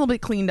 but it was a little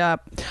bit cleaned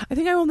up. I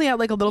think I only had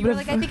like a little You bit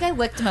were of. like, I think I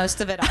licked most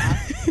of it off.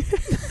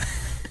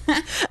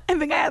 I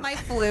think I had My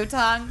flu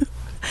tongue.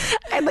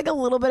 I had like a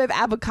little bit of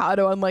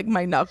avocado on like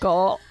my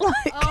knuckle.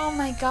 Like, Oh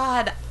my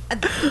God.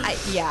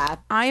 Yeah.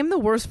 I am the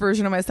worst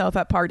version of myself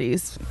at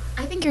parties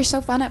I think you're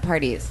so fun at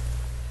parties.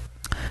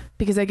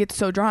 because I get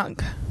so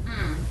drunk.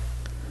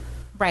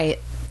 Right.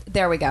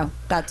 There we go.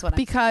 That's what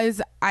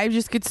Because I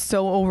just get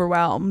so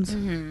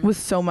overwhelmed with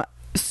so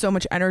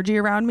much energy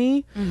around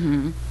me.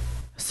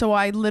 So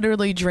I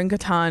literally drink a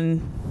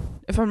ton.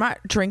 If I'm not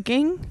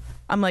drinking,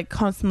 I'm like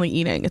constantly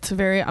eating.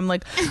 I'm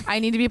like, I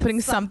need to be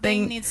putting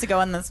something needs to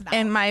go in this mouth.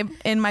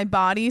 in my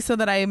body so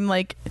that I'm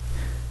like,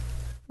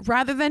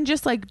 rather than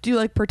just like do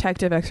like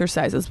protective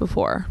exercises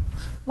before.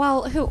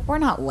 Well, we're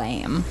not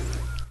lame.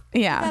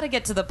 Yeah. Gotta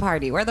get to the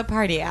party. Where the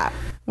party at?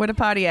 Where the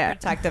party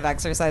at? Protective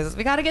exercises.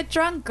 We gotta get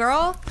drunk,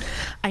 girl.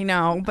 I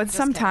know, but Just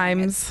kidding.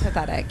 sometimes It's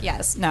pathetic.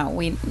 Yes. No.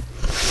 We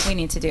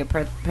need to do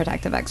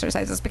protective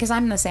exercises because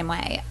I'm the same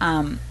way.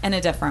 In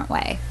a different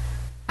way.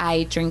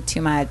 I drink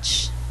too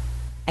much.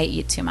 I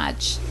eat too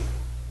much,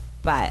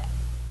 but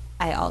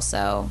I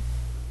also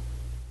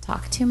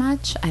talk too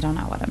much. I don't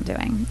know what I'm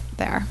doing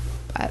there,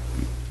 but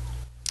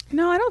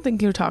no, I don't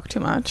think you talk too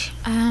much.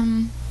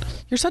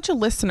 You're such a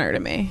listener to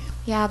me.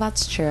 yeah,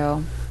 that's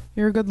true.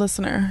 You're a good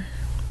listener.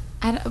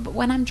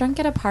 When I'm drunk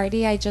at a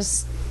party, I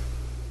just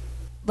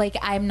like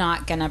I'm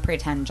not gonna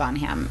pretend John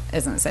Hamm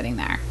isn't sitting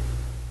there.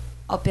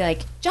 I'll be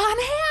like, John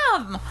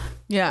Hamm.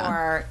 Yeah.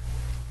 Or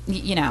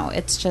you know,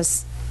 it's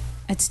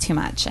too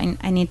much.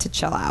 I need to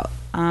chill out.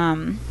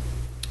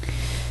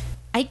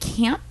 I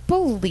can't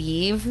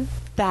believe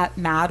that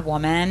Mad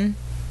Woman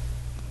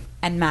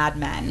and Mad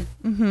Men.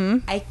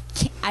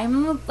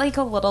 I'm like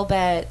a little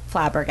bit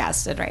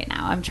flabbergasted right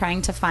now. I'm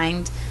trying to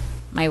find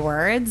my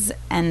words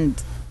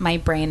and my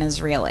brain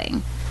is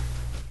reeling.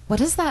 What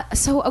is that?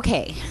 So,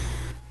 okay,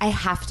 I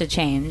have to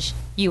change.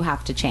 You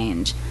have to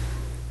change.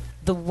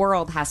 The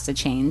world has to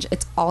change.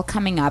 It's all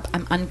coming up.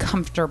 I'm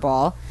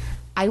uncomfortable.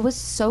 I was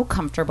so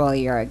comfortable a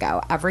year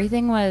ago.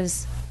 Everything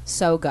was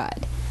so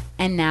good.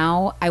 And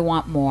now I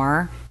want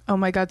more. Oh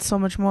my God, so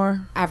much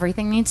more.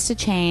 Everything needs to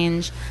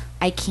change.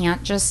 I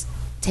can't just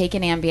take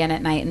an Ambien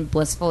at night and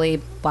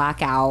blissfully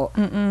black out.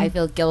 I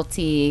feel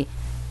guilty.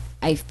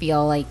 I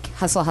feel like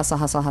hustle, hustle,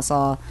 hustle,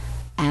 hustle.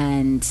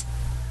 And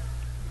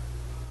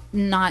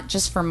not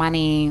just for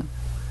money,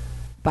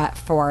 but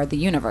for the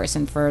universe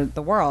and for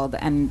the world.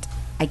 And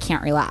I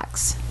can't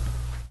relax.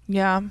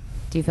 Yeah.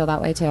 Do you feel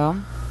that way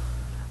too?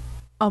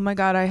 Oh my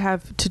God, I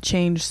have to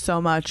change so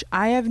much.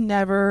 I have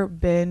never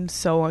been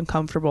so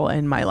uncomfortable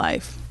in my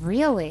life.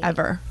 Really?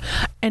 Ever.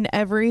 In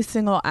every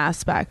single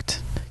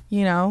aspect,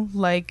 you know,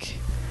 like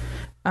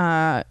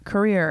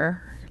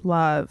career,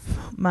 love,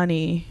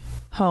 money,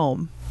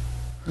 home,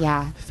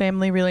 Yeah.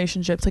 family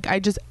relationships. Like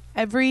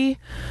every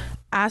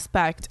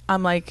aspect,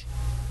 I'm like,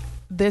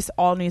 this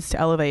all needs to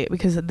elevate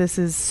because this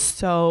is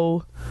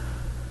so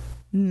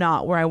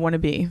not where I want to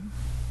be.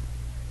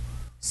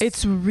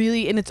 It's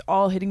really, and it's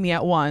all hitting me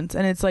at once.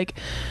 And it's like,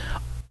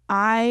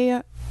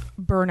 I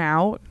burn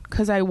out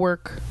because I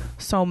work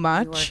so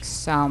much. You work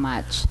so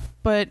much.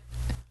 But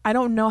I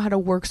don't know how to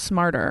work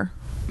smarter.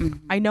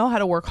 I know how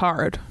to work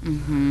hard.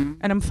 And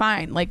I'm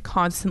fine, like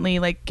constantly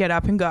like get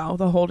up and go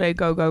the whole day,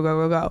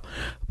 go.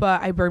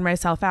 But I burn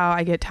myself out.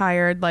 I get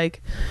tired.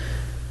 Like,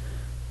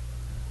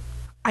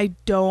 I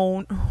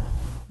don't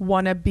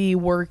want to be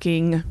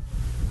working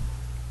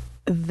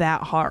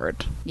that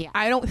hard. Yeah.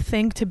 I don't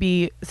think to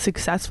be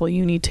successful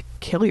you need to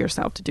kill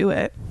yourself to do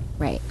it.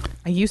 Right.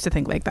 I used to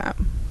think like that.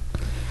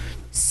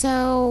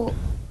 So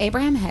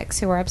Abraham Hicks,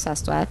 who we're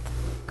obsessed with,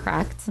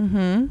 correct,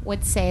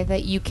 would say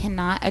that you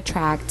cannot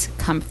attract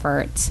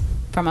comfort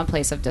from a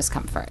place of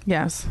discomfort.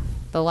 Yes.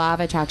 The law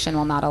of attraction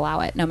will not allow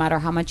it. No matter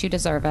how much you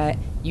deserve it,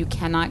 you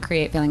cannot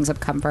create feelings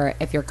of comfort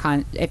if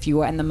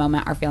you in the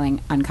moment are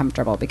feeling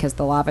uncomfortable, because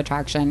the law of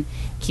attraction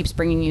keeps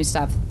bringing you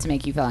stuff to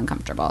make you feel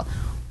uncomfortable.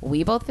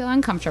 We both feel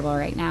uncomfortable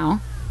right now.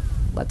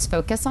 Let's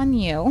focus on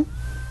you.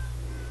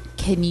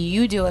 Can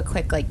you do a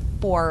quick like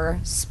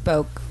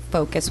 4-spoke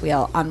focus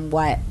wheel on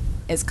what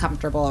is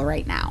comfortable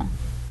right now?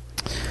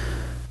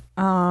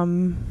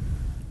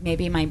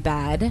 Maybe my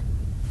bed.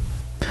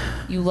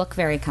 You look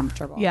very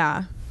comfortable.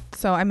 Yeah.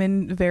 So I'm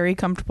in very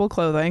comfortable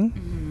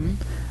clothing.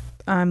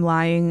 I'm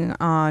lying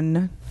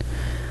on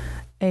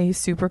a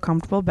super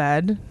comfortable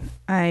bed.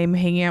 I'm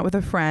hanging out with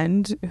a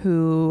friend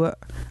who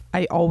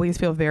I always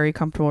feel very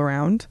comfortable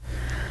around.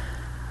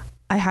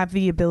 I have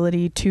the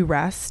ability to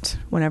rest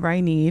whenever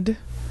I need.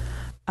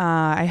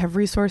 I have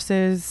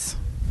resources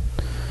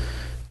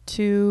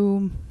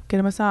to get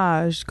a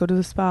massage, go to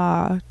the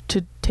spa,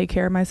 to take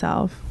care of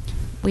myself.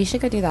 We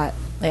should go do that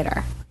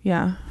later.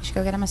 Yeah. We should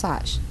go get a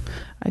massage.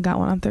 I got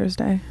one on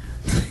Thursday.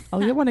 I'll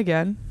get one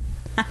again.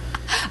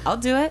 I'll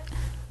do it.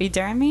 Are you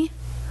daring me?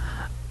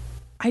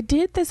 I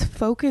did this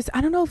focus. I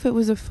don't know if it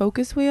was a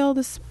focus wheel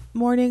this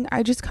morning.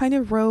 I just kind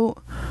of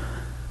wrote,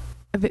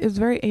 it was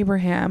very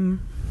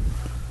Abraham.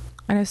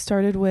 And I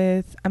started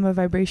with, I'm a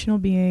vibrational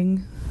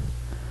being.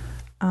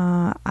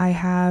 I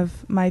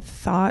have my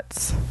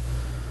thoughts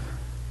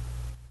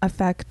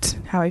affect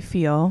how I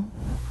feel.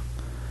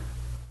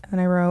 And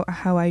I wrote,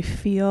 how I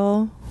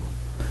feel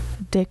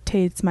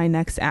dictates my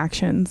next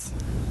actions.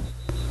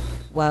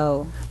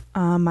 Whoa.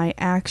 My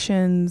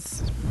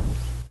actions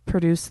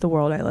produce the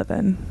world I live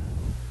in.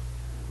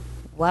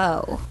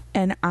 Whoa.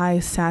 And I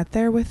sat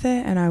there with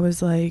it and I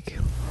was like,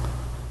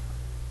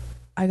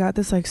 I got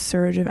this like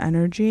surge of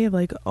energy of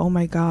like, oh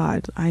my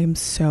God, I am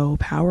so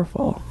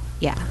powerful.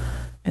 Yeah.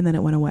 And then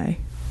it went away.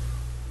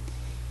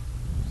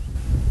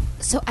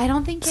 So I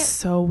don't think it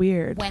so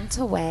weird went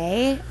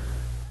away.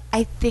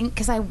 I think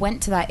because I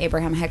went to that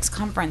Abraham Hicks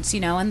conference,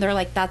 and they're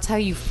like, that's how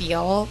you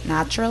feel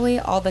naturally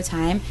all the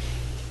time.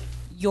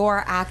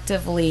 You're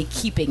actively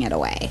keeping it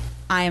away.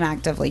 I'm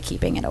actively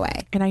keeping it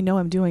away. And I know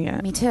I'm doing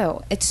it. Me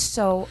too. It's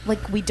so,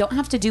 like, we don't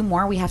have to do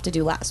more. We have to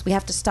do less. We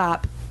have to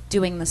stop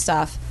doing the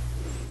stuff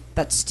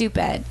that's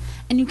stupid.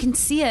 And you can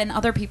see it in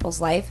other people's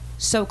life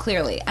so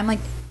clearly. I'm like,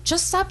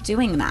 just stop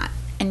doing that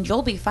and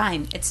you'll be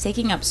fine. It's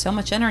taking up so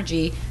much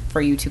energy for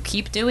you to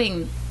keep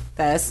doing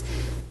this.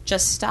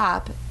 Just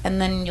stop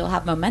and then you'll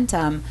have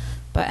momentum.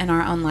 But in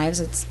our own lives,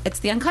 it's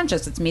the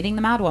unconscious. It's meeting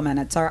the mad woman.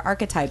 It's our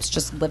archetypes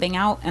just living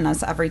out in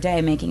us every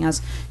day, making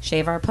us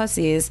shave our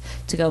pussies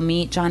to go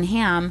meet John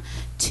Hamm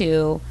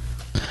to.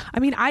 I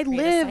mean, I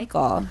lived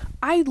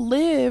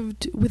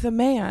with a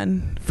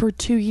man for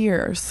 2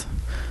 years,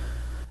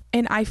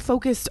 and I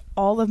focused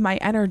all of my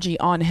energy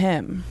on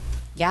him.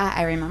 Yeah,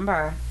 I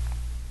remember.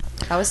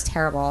 That was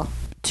terrible.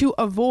 To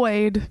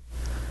avoid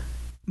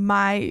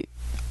my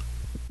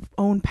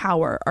own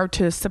power or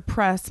to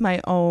suppress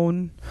my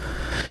own,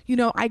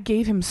 I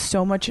gave him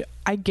so much.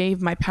 I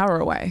gave my power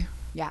away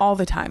all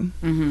the time.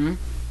 Mm-hmm.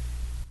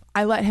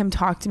 I let him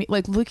talk to me.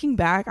 Like, looking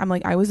back, I'm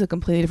like, I was a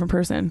completely different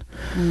person.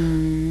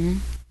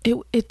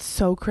 It's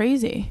so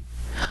crazy.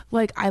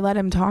 Like, I let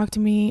him talk to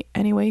me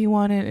any way he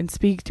wanted and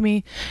speak to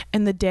me.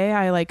 And the day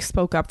I like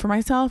spoke up for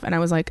myself and I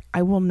was like,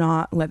 I will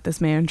not let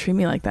this man treat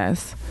me like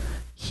this,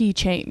 he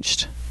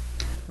changed.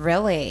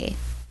 Really?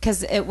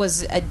 Because it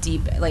was a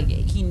deep, like,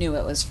 he knew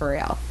it was for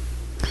real.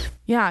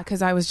 Yeah,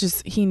 because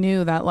he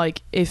knew that,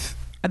 like,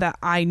 that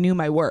I knew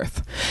my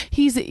worth.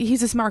 He's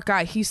a smart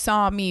guy. He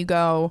saw me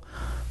go,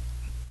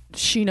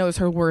 she knows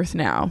her worth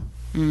now.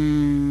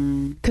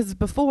 Because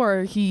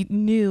before, he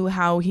knew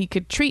how he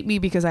could treat me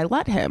because I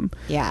let him.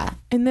 Yeah.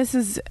 And this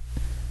is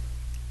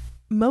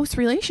most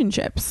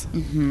relationships.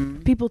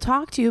 Mm-hmm. People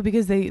talk to you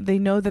because they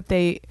know that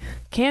they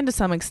can to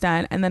some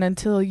extent. And then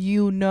until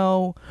you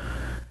know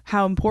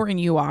how important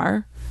you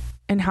are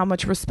and how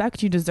much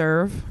respect you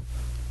deserve,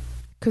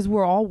 because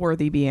we're all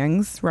worthy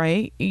beings,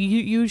 right?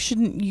 You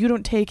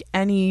don't take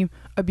any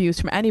abuse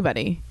from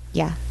anybody.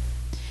 Yeah.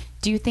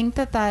 Do you think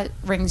that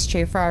rings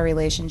true for our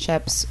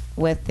relationships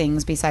with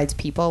things besides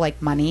people,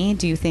 like money?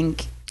 Do you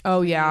think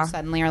Oh, yeah. You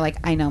suddenly are like,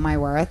 I know my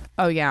worth.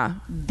 Oh, yeah.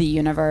 The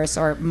universe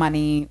or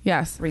money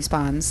Yes.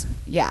 responds.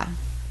 Yeah.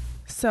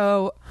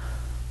 So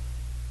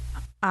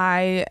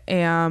I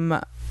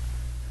am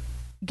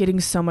getting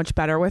so much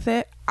better with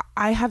it.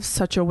 I have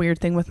such a weird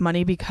thing with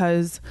money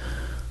because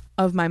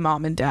of my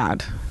mom and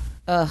dad.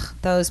 Ugh,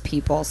 those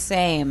people.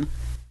 Same.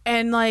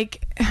 And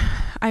like,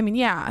 I mean,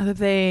 yeah,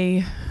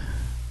 they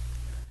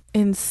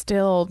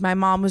instilled, my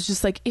mom was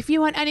just like, if you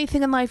want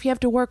anything in life, you have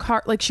to work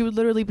hard. Like, she would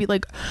literally be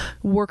like,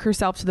 work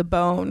herself to the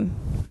bone.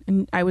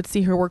 And I would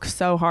see her work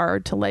so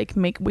hard to like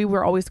we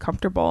were always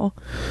comfortable,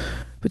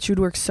 but she would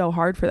work so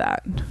hard for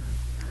that.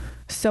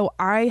 So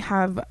I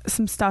have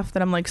some stuff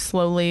that I'm like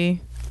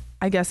slowly,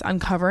 I guess,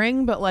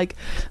 uncovering, but like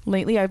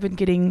lately I've been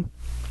getting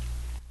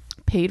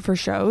paid for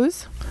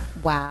shows.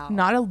 Wow.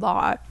 Not a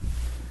lot,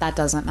 That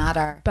doesn't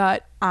matter.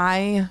 but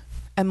I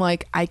am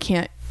like, I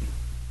can't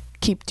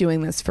keep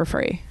doing this for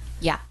free.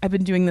 Yeah. I've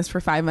been doing this for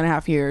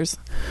 5.5 years,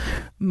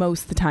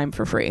 most of the time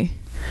for free.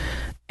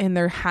 And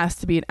there has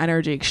to be an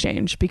energy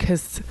exchange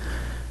because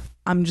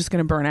I'm just going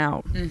to burn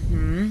out.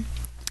 Mm-hmm.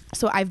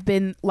 So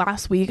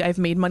last week, I've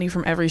made money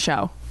from every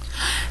show.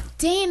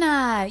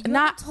 Dana, you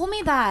haven't told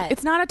me that.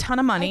 It's not a ton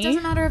of money. It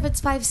doesn't matter if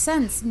it's 5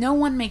 cents. No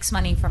one makes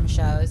money from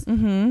shows.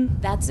 Mm-hmm.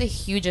 That's a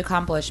huge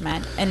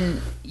accomplishment. And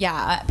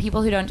yeah,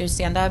 people who don't do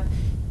stand-up,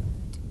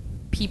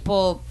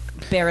 people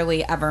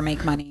barely ever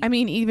make money. I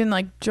mean, even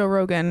like Joe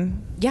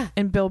Rogan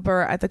and Bill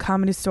Burr at the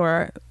Comedy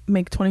Store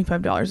make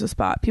 $25 a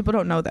spot. People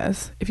don't know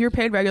this. If you're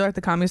paid regular at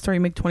the Comedy Store,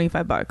 you make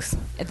 $25.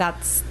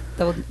 That's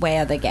the way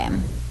of the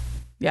game.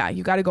 Yeah,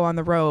 you got to go on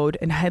the road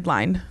and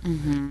headline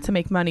to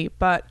make money.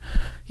 But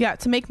yeah,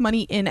 to make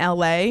money in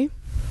LA.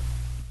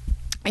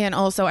 And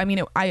also, I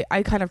mean,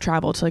 I kind of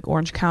traveled to like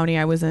Orange County.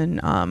 I was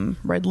in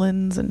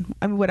Redlands and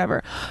I mean,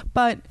 whatever.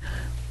 But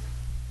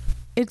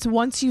it's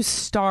once you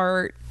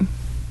start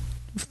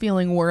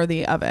feeling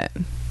worthy of it.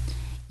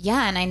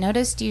 Yeah, and I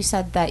noticed you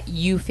said that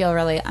you feel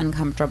really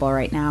uncomfortable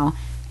right now.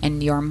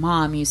 And your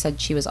mom, you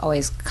said she was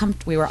always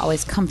we were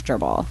always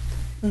comfortable.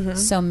 Mm-hmm.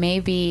 So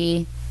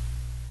maybe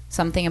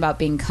something about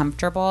being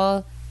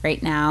comfortable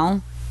right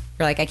now,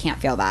 you're like, I can't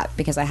feel that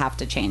because I have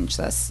to change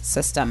this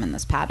system and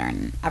this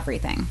pattern,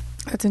 everything.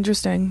 That's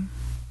interesting.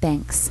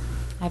 Thanks.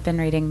 I've been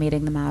reading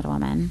Meeting the Mad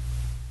Woman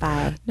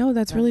by... No,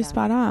 that's really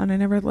spot on. I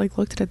never like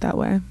looked at it that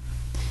way.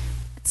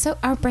 So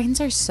our brains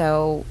are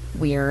so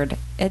weird.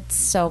 It's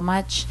so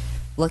much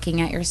looking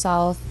at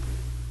yourself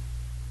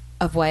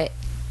of what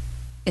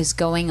is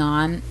going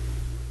on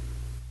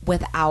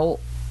without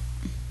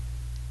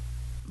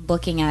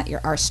looking at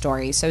our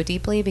story so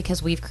deeply,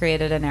 because we've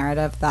created a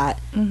narrative that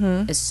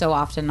is so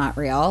often not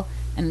real.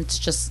 And it's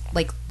just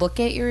like, look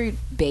at your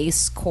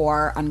base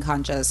core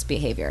unconscious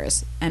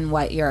behaviors and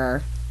what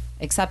you're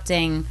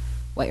accepting,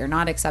 what you're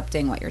not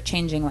accepting, what you're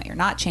changing, what you're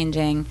not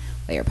changing,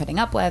 what you're putting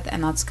up with.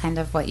 And that's kind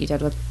of what you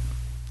did with,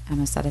 I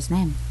almost said his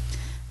name.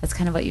 That's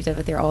kind of what you did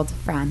with your old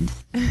friend.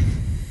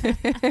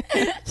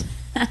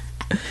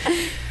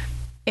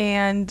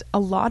 And a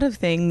lot of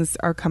things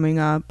are coming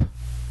up.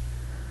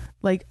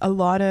 Like a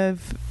lot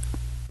of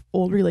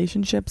old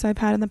relationships I've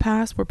had in the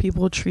past where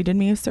people treated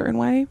me a certain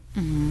way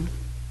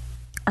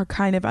are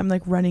kind of, I'm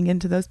like running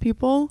into those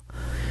people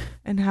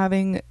and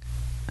having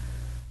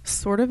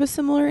sort of a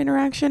similar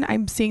interaction.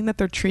 I'm seeing that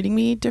they're treating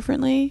me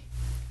differently.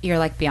 You're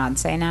like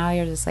Beyonce now.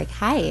 You're just like,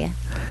 hi.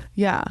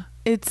 Yeah.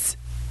 It's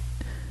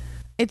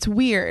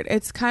weird.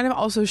 It's kind of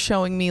also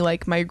showing me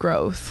like my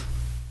growth.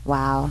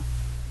 Wow.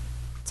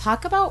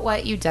 Talk about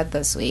what you did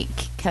this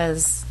week,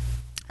 because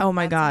oh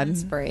my God.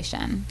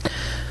 Inspiration.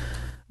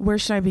 Where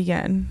should I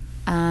begin?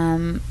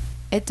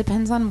 It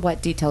depends on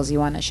what details you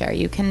want to share.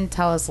 You can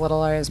tell as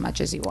little or as much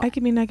as you want. I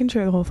can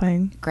share the whole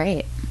thing.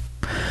 Great.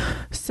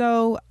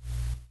 So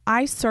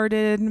I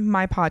started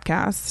my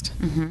podcast,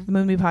 the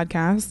Moonbee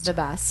Podcast. The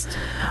best.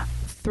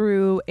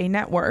 Through a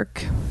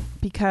network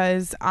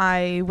because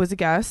I was a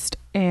guest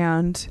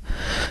and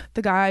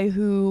the guy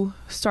who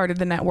started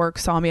the network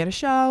saw me at a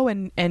show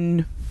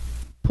and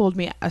pulled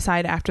me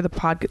aside after the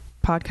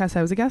podcast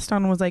I was a guest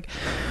on and was like,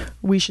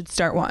 we should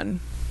start one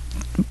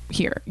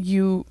here.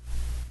 You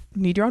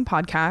need your own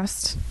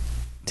podcast.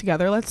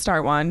 Together, let's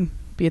start one.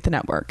 Be at the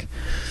network.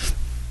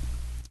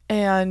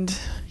 And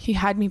he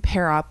had me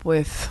pair up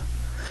with,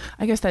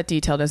 I guess that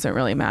detail doesn't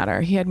really matter.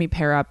 He had me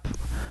pair up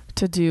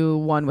to do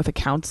one with a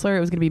counselor.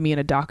 It was going to be me and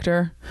a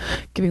doctor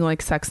giving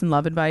like sex and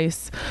love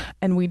advice.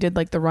 And we did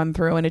like the run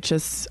through and it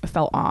just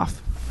fell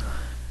off.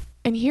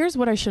 And here's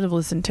what I should have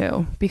listened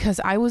to, because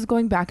I was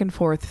going back and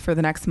forth for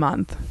the next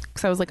month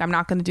because I was like, I'm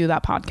not going to do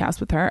that podcast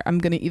with her. I'm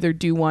going to either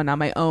do one on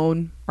my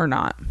own or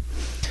not.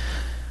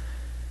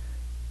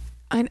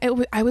 And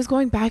I was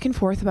going back and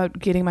forth about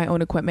getting my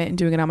own equipment and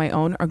doing it on my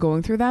own or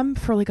going through them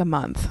for like a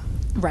month.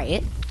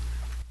 Right.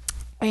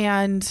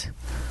 And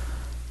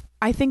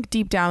I think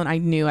deep down I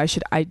knew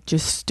I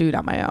just do it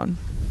on my own.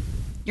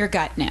 Your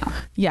gut knew.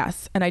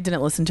 Yes. And I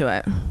didn't listen to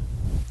it.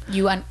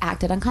 You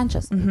acted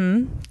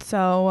unconsciously.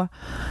 So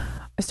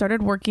I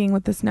started working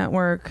with this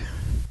network,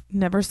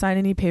 never signed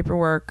any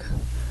paperwork.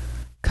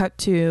 Cut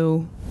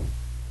to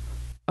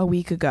a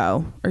week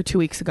ago or 2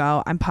 weeks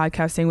ago, I'm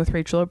podcasting with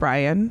Rachel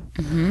O'Brien.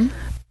 Mm-hmm.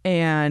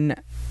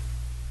 And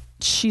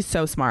she's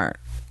so smart.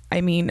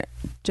 I mean,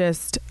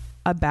 just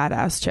a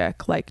badass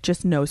chick, like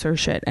just knows her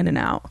shit in and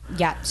out.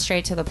 Yeah,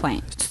 straight to the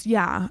point.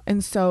 Yeah.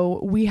 And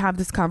so we have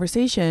this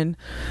conversation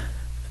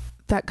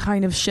that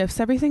kind of shifts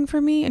everything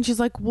for me. And she's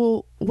like,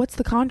 well, what's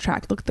the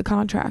contract? Look at the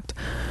contract.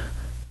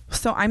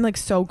 So I'm like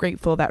so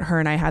grateful that her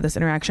and I had this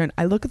interaction.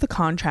 I look at the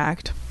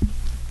contract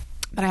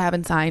that I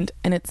haven't signed,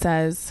 and it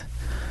says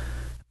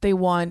they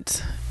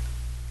want,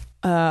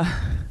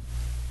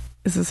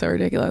 this is so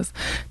ridiculous,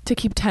 to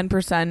keep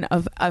 10%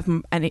 of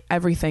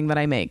everything that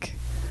I make.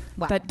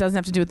 Wow. That doesn't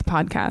have to do with the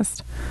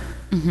podcast.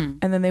 Mm-hmm.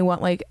 And then they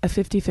want like a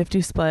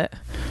 50-50 split.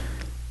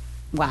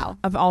 Wow.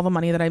 Of all the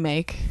money that I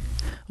make,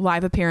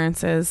 live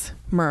appearances,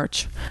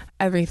 merch,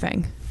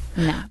 everything.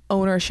 No.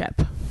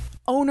 Ownership.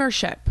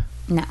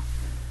 No.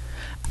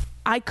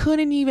 I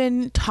couldn't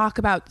even talk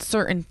about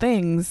certain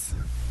things.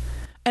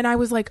 And I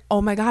was like,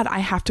 oh my God, I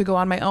have to go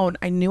on my own.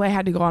 I knew I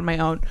had to go on my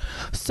own.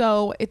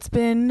 So it's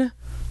been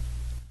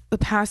the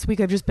past week.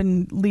 I've just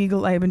been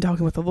legal. I've been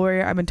talking with a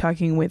lawyer. I've been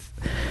talking with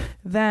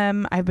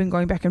them. I've been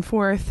going back and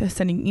forth,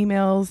 sending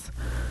emails.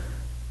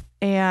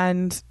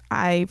 And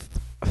I've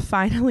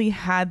finally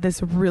had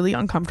this really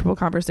uncomfortable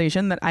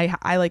conversation that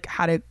I like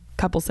had a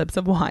couple sips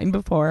of wine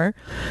before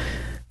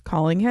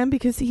calling him,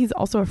 because he's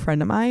also a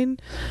friend of mine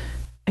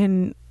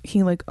and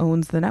he like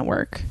owns the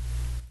network.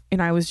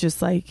 And I was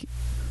just like,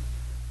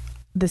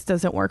 this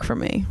doesn't work for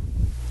me.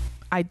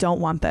 I don't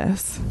want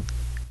this.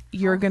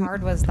 How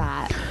hard was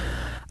that?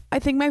 I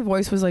think my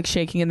voice was like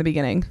shaking in the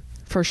beginning,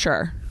 for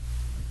sure.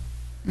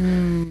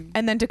 And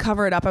then to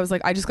cover it up, I was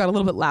like, I just got a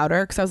little bit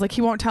louder because I was like, he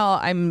won't tell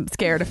I'm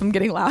scared if I'm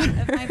getting loud.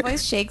 If my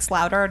voice shakes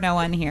louder, no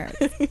one hears.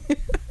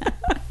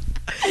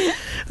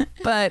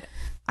 But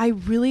I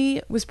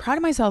really was proud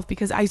of myself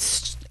because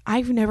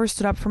I've never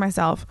stood up for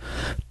myself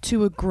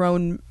to a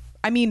grown,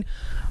 I mean,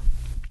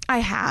 I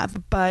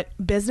have, but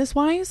business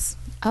wise,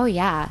 Oh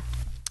yeah.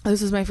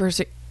 this is my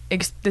first,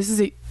 this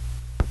is a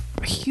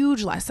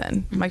huge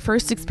lesson, my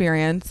first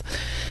experience.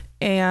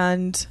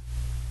 And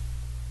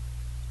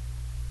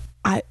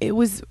it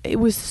was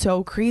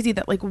so crazy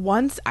that like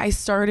once I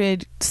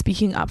started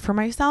speaking up for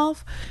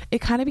myself, it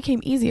kind of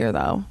became easier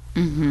though.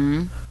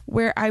 Mm-hmm.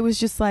 Where I was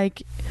just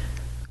like,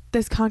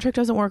 this contract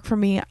doesn't work for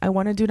me. I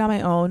want to do it on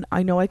my own.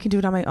 I know I can do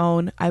it on my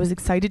own. I was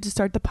excited to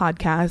start the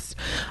podcast.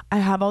 I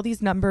have all these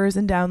numbers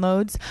and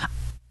downloads.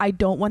 I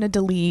don't want to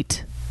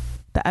delete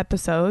the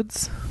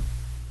episodes.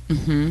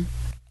 Mm-hmm.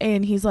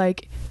 And he's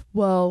like,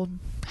 well,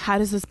 how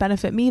does this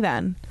benefit me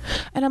then?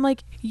 And I'm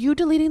like, you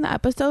deleting the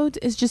episodes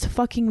is just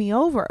fucking me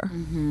over.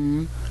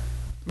 Mm-hmm.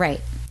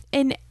 Right.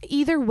 And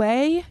either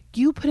way,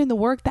 you put in the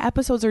work, the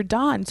episodes are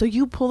done. So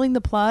you pulling the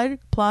plug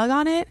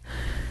on it,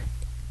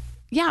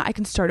 yeah, I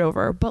can start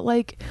over. But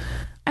like,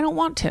 I don't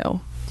want to.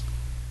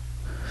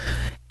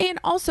 And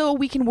also,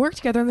 we can work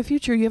together in the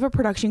future. You have a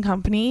production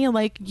company.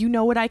 Like, you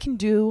know what I can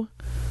do.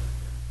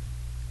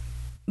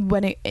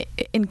 When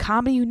in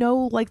comedy, you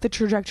know, like the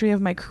trajectory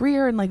of my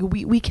career, and like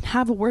we can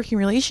have a working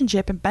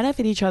relationship and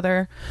benefit each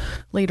other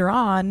later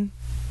on.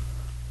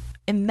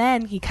 And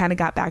then he kind of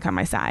got back on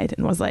my side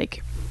and was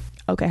like,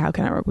 okay, how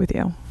can I work with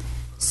you?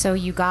 So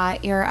you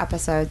got your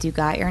episodes, you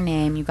got your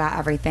name, you got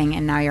everything,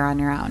 and now you're on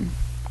your own.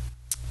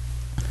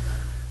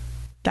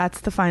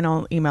 That's the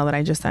final email that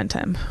I just sent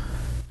him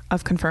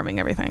of confirming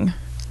everything.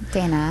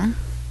 Dana.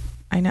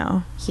 I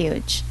know.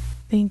 Huge.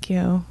 Thank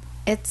you.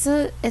 It's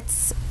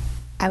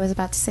I was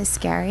about to say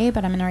scary,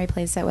 but I'm going to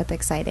replace it with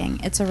exciting.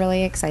 It's a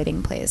really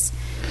exciting place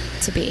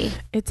to be.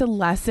 It's a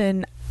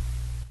lesson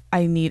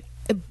I need.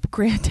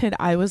 Granted,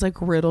 I was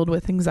like riddled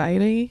with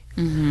anxiety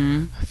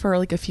for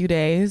like a few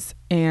days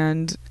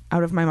and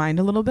out of my mind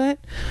a little bit,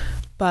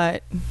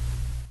 but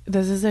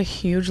this is a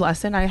huge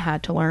lesson I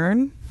had to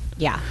learn.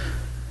 Yeah.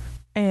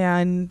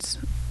 And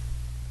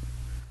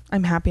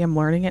I'm happy I'm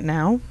learning it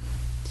now.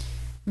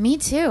 Me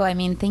too. I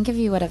mean, think if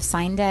you would have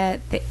signed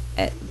it,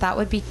 that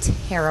would be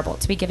terrible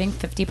to be giving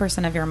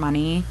 50% of your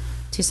money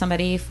to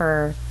somebody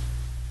for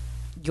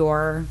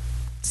your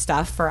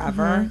stuff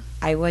forever.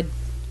 I would,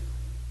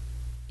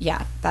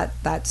 yeah,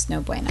 that's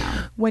no bueno.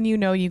 When you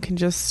know you can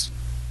just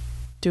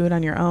do it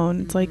on your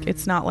own. It's like,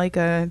 it's not like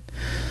a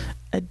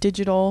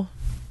digital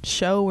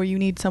show where you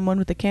need someone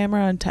with a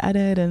camera and to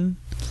edit, and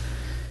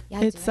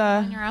yeah, it's do it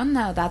on your own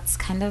though. That's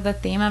kind of the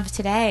theme of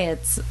today.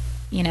 It's,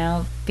 you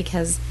know,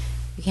 because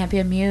you can't be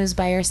a muse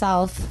by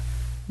yourself.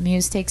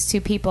 Muse takes two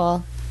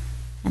people,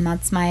 and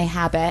that's my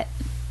habit,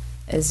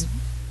 is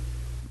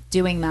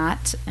doing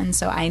that. And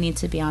so I need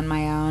to be on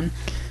my own.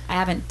 I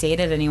haven't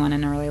dated anyone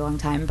in a really long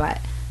time,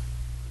 but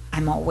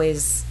I'm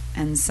always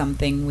in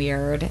something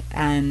weird,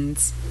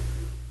 and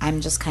I'm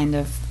just kind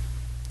of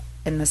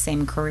in the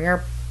same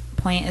career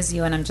point as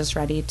you, and I'm just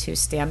ready to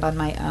stand on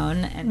my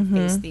own and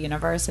face the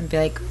universe and be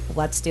like,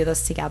 let's do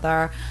this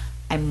together.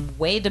 I'm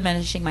way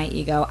diminishing my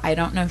ego. I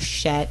don't know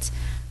shit.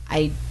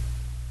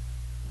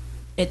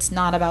 It's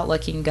not about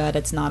looking good.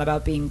 It's not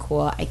about being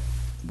cool. I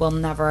will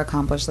never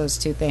accomplish those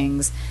two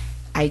things.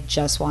 I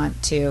just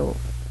want to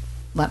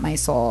let my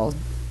soul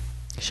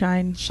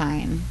Shine.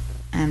 shine.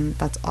 And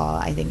that's all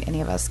I think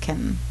any of us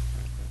can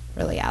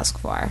really ask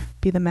for.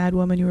 Be the mad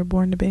woman you were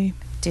born to be.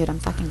 Dude, I'm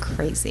fucking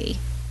crazy.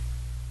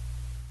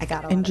 I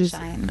gotta And let just it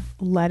shine.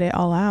 let it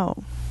all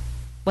out.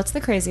 What's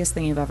the craziest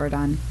thing you've ever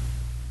done?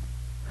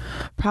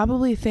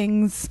 Probably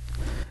things.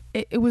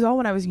 It was all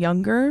when I was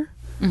younger.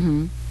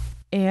 Mm-hmm.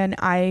 And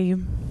I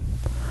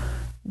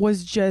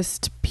was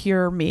just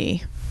pure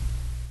me.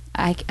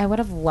 I would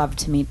have loved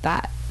to meet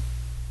that.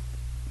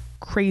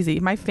 Crazy.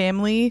 My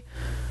family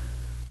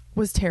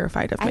was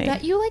terrified of me. I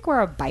bet you like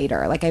were a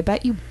biter. Like I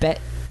bet you bit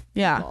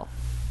Yeah. people.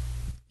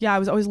 Yeah, I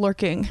was always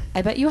lurking.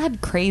 I bet you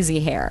had crazy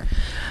hair.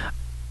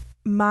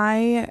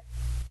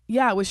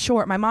 Yeah, it was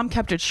short. My mom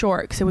kept it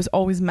short because it was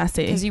always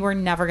messy. Because you were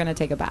never going to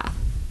take a bath.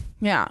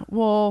 Yeah.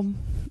 Well,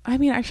 I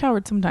mean, I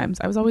showered sometimes.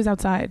 I was always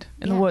outside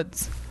in the Yeah.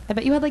 woods. I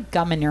bet you had like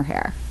gum in your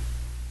hair.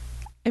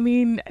 I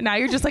mean, now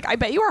you're just like, I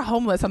bet you were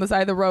homeless on the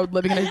side of the road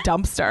living in a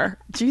dumpster.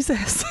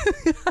 Jesus.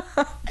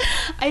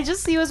 I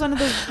just see you as one of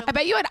those. I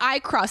bet you had eye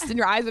crust in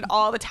your eyes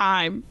all the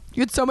time.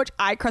 You had so much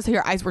eye crust that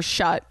your eyes were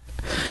shut.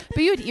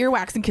 But you had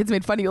earwax and kids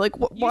made fun of you. Like,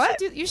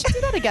 what? You should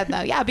do that again,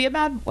 though. Yeah, be a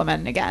mad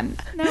woman again.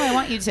 No, I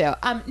want you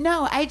to.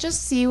 No, I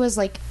just see you as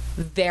like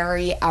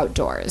very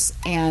outdoors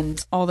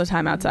and All the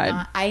time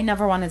outside. I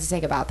never wanted to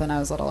take a bath when I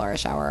was little or a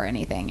shower or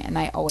anything, and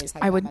I always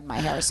had gum in my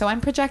hair. So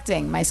I'm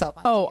projecting myself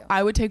onto you.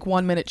 I would take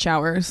 1 minute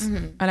showers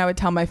and I would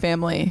tell my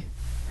family.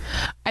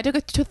 I took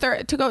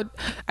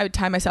I would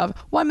time myself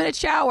 1 minute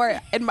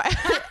shower and my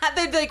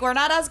They'd be like, we're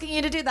not asking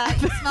you to do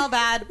that. You smell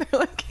bad.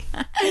 like,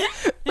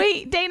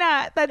 wait,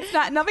 Dana, that's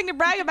not nothing to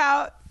brag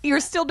about. You're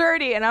still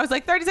dirty. And I was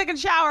like, 30-second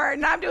shower.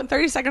 And now I'm doing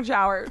 30-second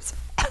showers.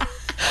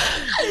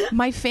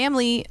 My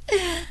family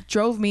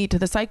drove me to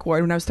the psych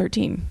ward when I was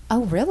 13.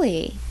 Oh,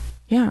 really?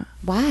 Yeah.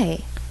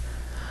 Why?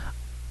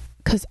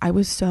 Because I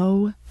was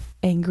so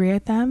angry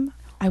at them.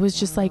 I was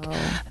just like,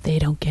 they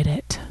don't get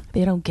it.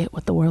 They don't get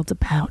what the world's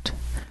about.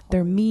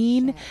 They're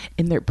mean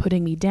and they're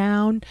putting me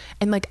down.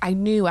 And like, I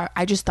knew,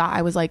 I just thought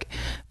I was like,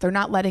 they're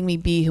not letting me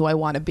be who I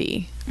want to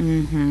be.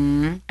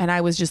 Mm-hmm. And I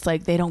was just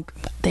like, they don't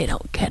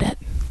get it.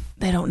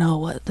 They don't know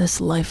what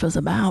this life is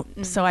about.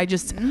 Mm-hmm. So I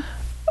just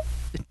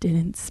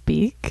didn't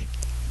speak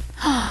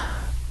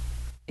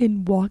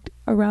and walked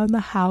around the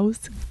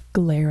house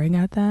glaring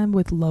at them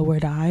with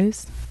lowered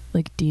eyes,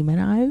 like demon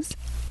eyes.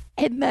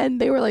 And then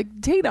they were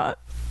like, Dana,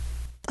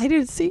 I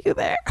didn't see you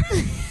there.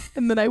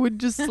 And then I would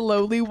just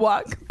slowly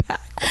walk back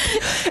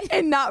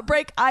and not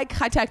break eye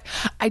contact.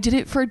 I did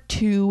it for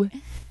 2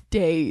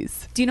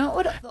 days. Do you know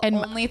what the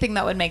only thing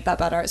that would make that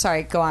better?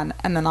 Sorry, go on.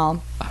 And then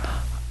I'll...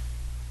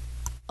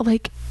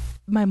 Like,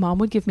 my mom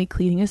would give me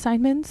cleaning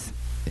assignments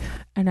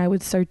and I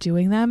would start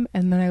doing them.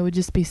 And then I would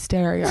just be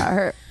staring at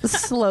her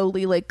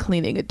slowly, like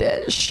cleaning a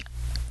dish.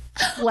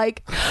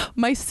 Like,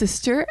 my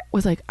sister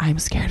was like, I'm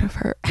scared of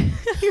her.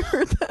 You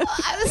heard that?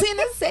 I was going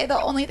to say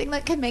the only thing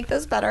that could make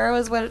this better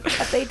was when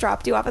they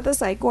dropped you off at the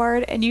psych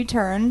ward and you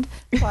turned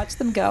to watch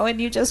them go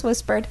and you just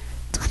whispered,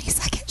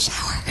 20-second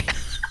shower.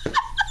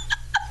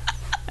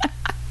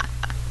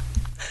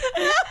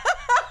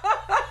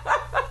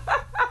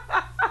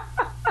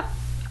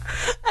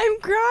 I'm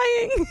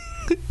crying.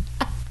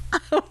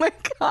 Oh my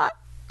god.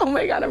 Oh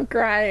my god, I'm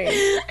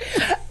crying.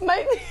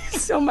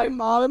 My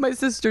mom and my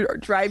sister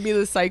drive me to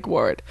the psych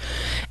ward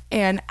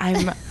and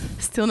I'm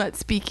still not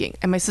speaking.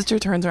 And my sister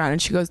turns around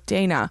and she goes,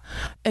 Dana,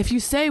 if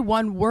you say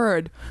one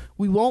word,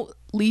 we won't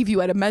leave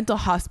you at a mental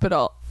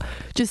hospital.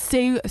 Just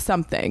say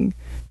something.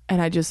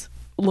 And I just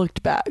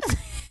looked back.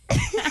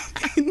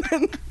 And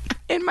then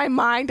in my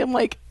mind, I'm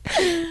like,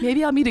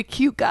 maybe I'll meet a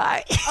cute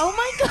guy. Oh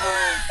my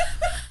god.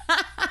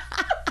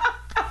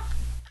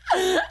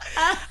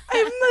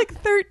 I'm like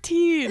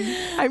 13.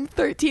 I'm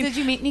 13. Did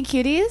you meet any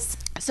cuties?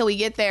 So we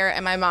get there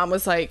and my mom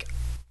was like,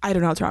 I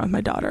don't know what's wrong with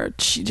my daughter.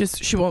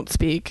 She won't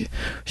speak.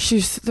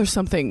 There's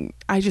something.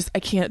 I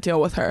can't deal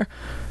with her.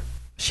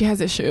 She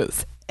has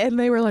issues. And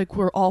they were like,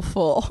 we're all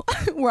full.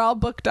 We're all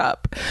booked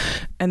up.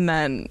 And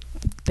then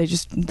they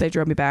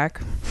drove me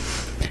back.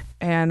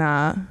 And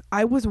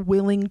I was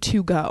willing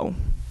to go.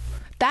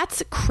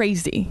 That's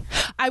crazy.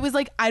 I was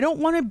like, I don't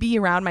want to be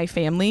around my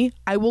family.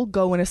 I will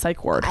go in a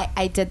psych ward.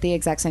 I did the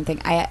exact same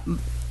thing.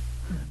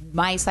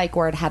 My psych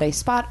ward had a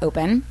spot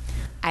open.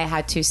 I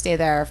had to stay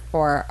there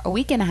for a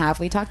week and a half.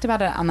 We talked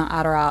about it on the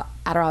Adderall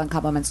and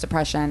Compliments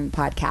Depression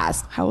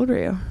podcast. How old were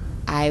you?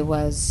 I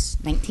was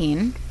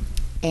 19,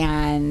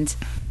 and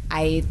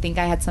I think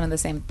I had some of the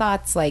same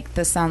thoughts. Like,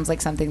 this sounds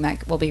like something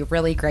that will be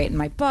really great in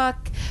my book.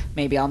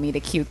 Maybe I'll meet a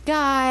cute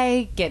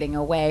guy, getting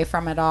away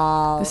from it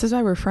all. This is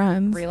why we're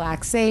friends.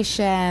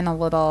 Relaxation, a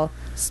little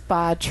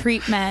spa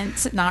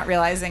treatment, not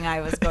realizing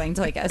I was going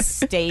to like a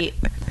state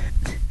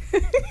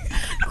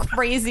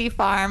crazy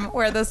farm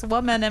where this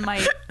woman in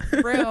my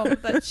room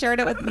that shared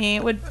it with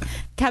me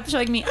kept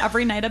showing me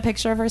every night a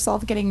picture of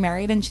herself getting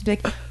married, and she'd be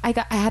like, I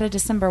had a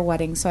December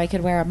wedding so I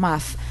could wear a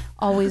muff.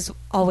 Always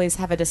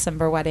have a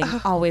December wedding.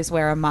 Always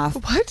wear a muff.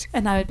 What?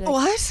 And I would be like,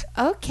 what?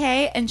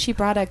 Okay. And she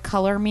brought a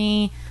Color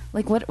Me,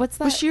 like what's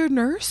that? Was she a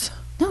nurse?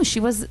 No, she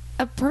was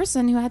a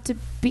person who had to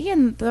be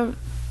in the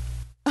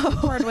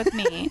board with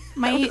me.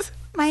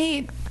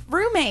 My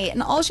roommate,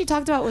 and all she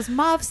talked about was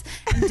muffs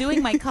and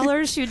doing my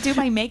colors. She would do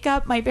my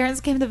makeup. My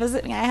parents came to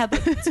visit me. I had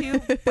like 2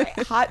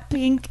 bright, hot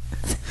pink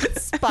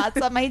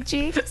spots on my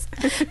cheeks.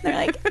 They're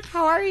like,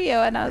 "How are you?"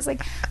 And I was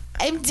like,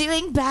 "I'm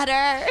doing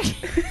better."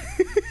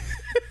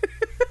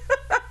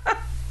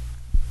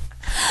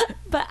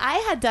 But I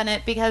had done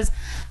it because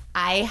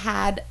I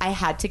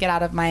had to get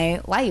out of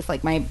my life.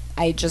 Like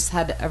I just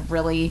had a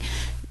really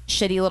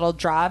shitty little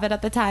draw of it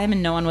at the time,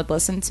 and no one would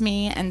listen to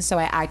me, and so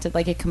I acted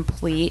like a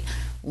complete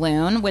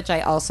loon, which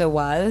I also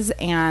was,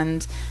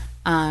 and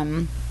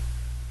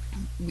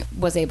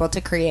was able to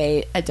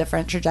create a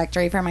different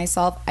trajectory for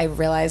myself. I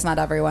realize not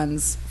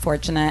everyone's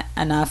fortunate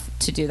enough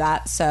to do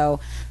that, so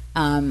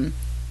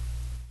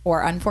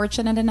or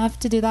unfortunate enough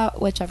to do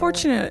that, whichever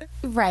Fortunate.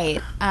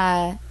 Right.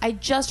 I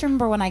just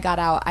remember when I got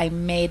out, I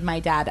made my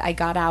dad, I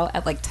got out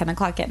at like 10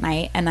 o'clock at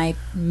night, and I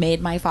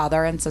made my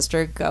father and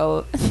sister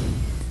go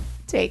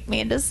take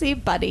me to see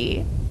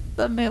Buddy,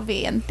 the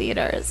movie, in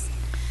theaters.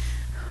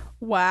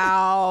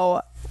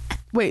 Wow.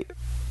 Wait,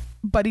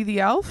 Buddy the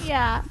Elf?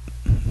 Yeah.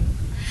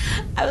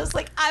 I was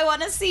like, I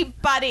want to see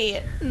Buddy.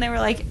 And they were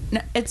like,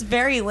 no, it's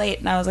very late.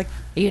 And I was like,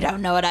 you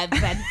don't know what I've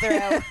been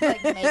through.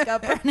 Like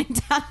makeup running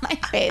down my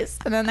face.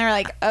 And then they were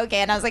like, okay.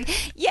 And I was like,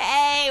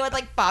 yay, with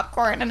like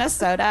popcorn and a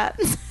soda.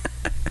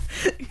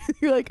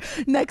 You're like,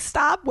 next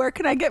stop, where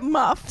can I get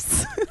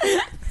muffs?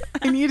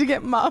 I need to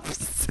get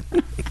muffs.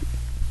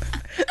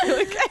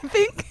 Like, I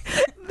think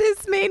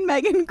this made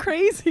Megan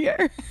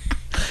crazier.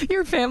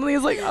 Your family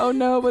is like, oh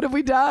no, what have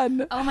we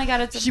done? Oh my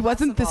God, it's she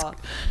wasn't this.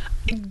 impossible.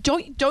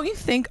 Don't you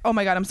think? Oh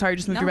my God, I'm sorry, I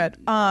just moved your bed.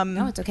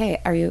 No, it's okay.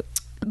 Are you?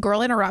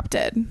 Girl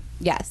Interrupted.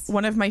 Yes.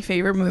 One of my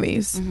favorite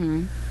movies.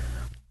 Mm-hmm.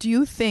 Do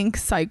you think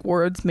psych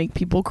wards make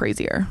people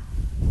crazier?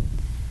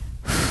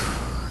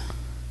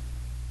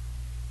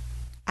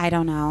 I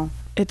don't know.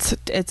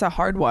 It's a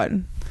hard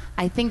one.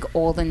 I think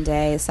olden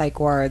day psych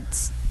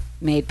wards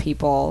made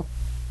people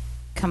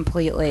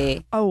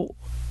completely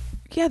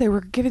Yeah, they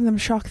were giving them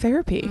shock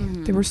therapy.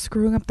 Mm-hmm. They were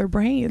screwing up their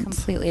brains.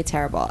 completely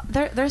terrible.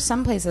 There's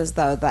some places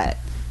though that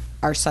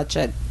are such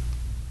a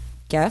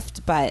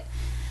gift, but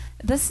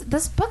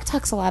this book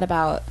talks a lot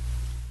about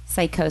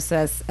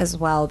psychosis as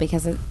well,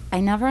 because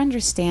I never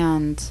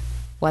understand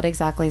what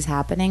exactly is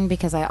happening,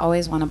 because I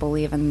always want to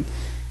believe in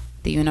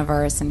the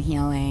universe and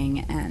healing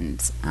and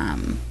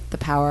the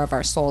power of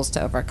our souls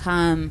to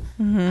overcome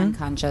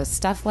unconscious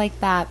stuff like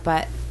that.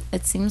 But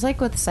it seems like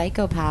with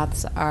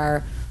psychopaths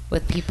are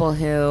with people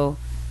who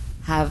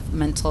have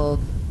mental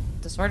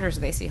disorders,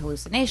 they see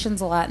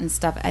hallucinations a lot and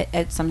stuff.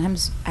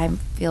 Sometimes I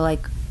feel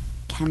like,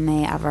 can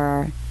they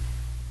ever,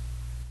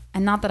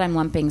 and not that I'm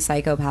lumping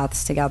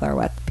psychopaths together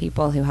with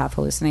people who have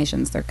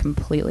hallucinations, they're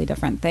completely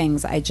different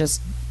things. I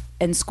just,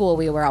 in school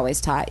we were always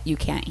taught you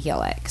can't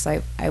heal it, because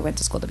I went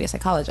to school to be a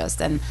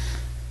psychologist, and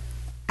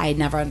I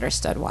never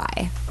understood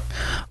why.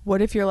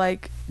 What if you're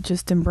like,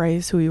 just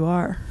embrace who you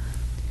are?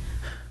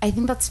 I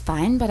think that's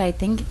fine, but I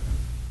think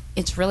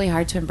it's really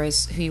hard to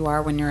embrace who you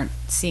are when you're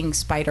seeing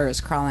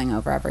spiders crawling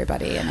over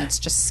everybody, and it's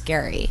just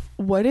scary.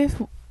 What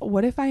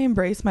if I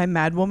embrace my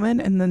mad woman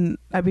and then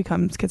I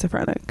become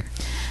schizophrenic?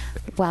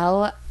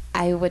 Well,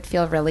 I would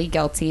feel really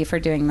guilty for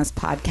doing this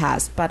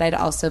podcast, but I'd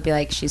also be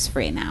like, she's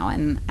free now,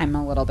 and I'm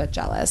a little bit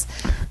jealous.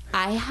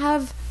 I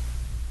have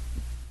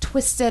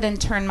twisted and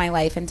turned my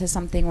life into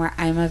something where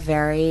I'm a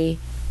very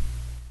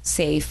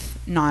safe,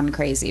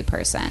 non-crazy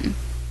person.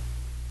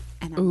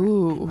 And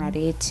I'm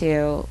ready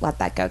to let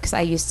that go, because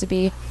I used to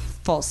be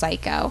full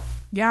psycho.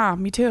 Yeah,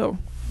 me too.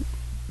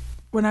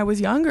 When I was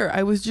younger,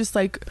 I was just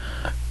like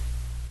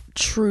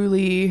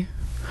truly,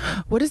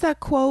 what is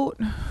that quote?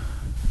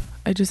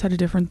 I just had a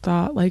different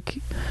thought. Like,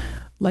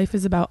 life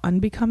is about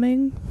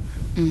unbecoming.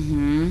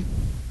 Mm-hmm.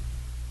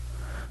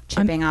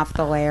 Chipping off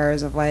the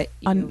layers of what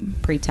you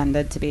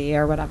pretended to be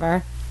or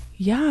whatever.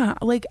 Yeah,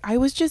 like I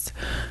was just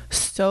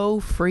so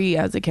free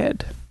as a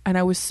kid, and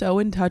I was so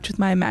in touch with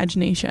my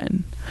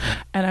imagination,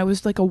 and I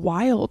was like a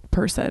wild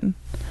person.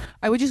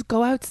 I would just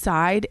go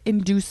outside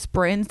and do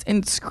sprints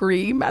and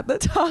scream at the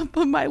top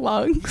of my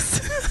lungs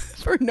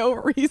for no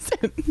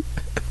reason.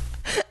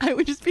 I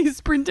would just be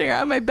sprinting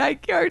around my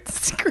backyard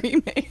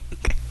screaming.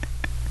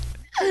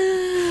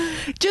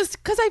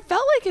 Just because I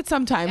felt like it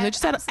sometimes. Yeah, I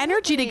just had absolutely.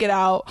 energy to get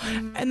out,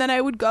 and then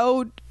I would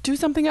go do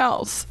something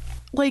else.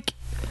 Like,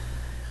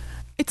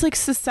 it's like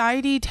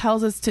society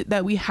tells us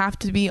that we have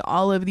to be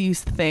all of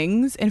these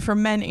things, and for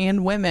men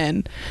and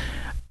women.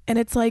 And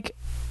it's like,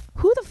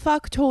 who the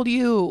fuck told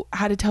you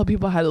how to tell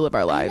people how to live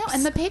our lives? I know,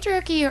 and the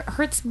patriarchy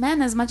hurts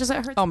men as much as it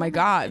hurts Oh my women.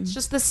 God. It's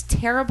just this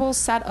terrible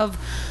set of,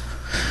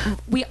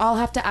 we all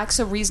have to act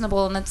so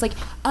reasonable, and it's like,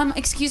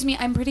 excuse me,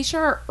 I'm pretty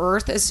sure our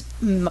earth is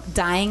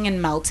dying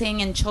and melting,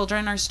 and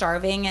children are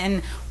starving,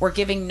 and we're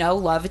giving no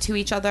love to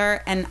each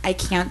other, and I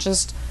can't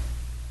just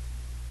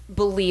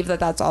believe that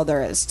that's all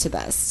there is to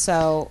this.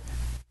 So,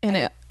 And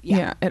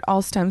it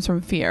all stems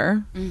from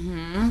fear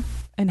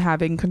and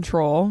having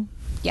control,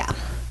 yeah,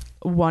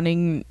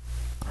 wanting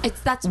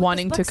That's what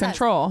wanting this to book says.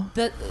 control.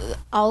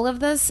 All of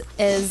this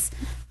is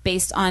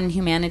based on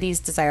humanity's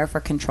desire for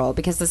control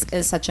because this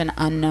is such an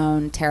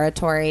unknown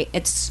territory.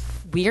 It's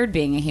weird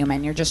being a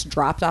human. You're just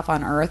dropped off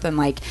on Earth and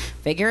like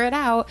figure it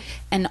out,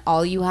 and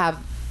all you have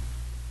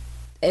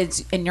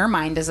is in your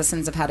mind is a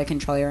sense of how to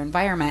control your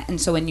environment. And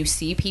so when you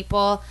see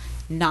people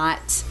not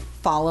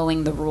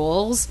following the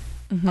rules,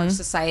 our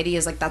society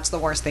is like, that's the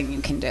worst thing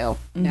you can do.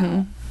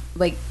 No,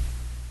 like,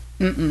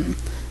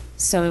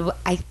 So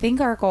I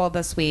think our goal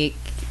this week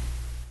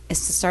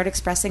is to start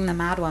expressing the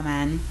Mad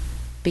Woman,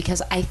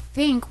 because I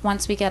think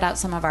once we get out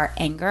some of our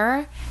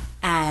anger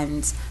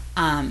and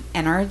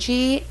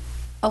energy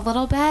a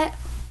little bit,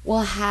 we'll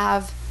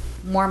have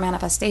more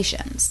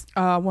manifestations.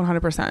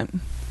 100%.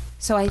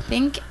 So I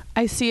think,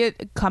 I see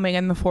it coming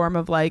in the form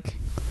of like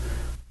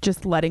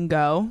just letting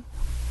go.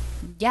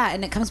 yeah,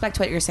 and it comes back to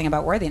what you're saying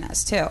about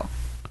worthiness too.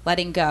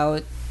 Letting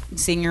go,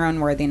 seeing your own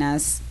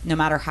worthiness, no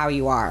matter how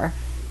you are,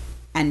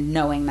 and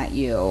knowing that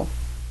you...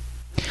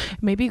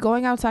 Maybe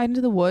going outside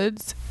into the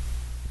woods,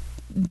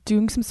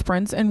 doing some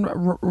sprints and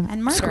murdering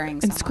and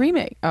someone.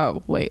 screaming.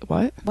 Oh, wait,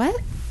 what? What?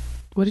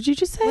 What did you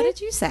just say? What did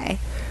you say?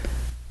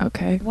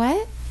 Okay.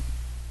 What?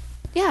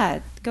 Yeah,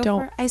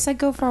 I said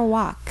go for a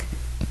walk.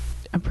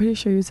 I'm pretty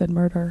sure you said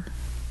murder.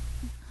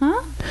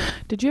 Huh?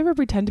 Did you ever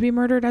pretend to be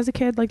murdered as a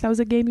kid? Like that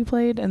was a game you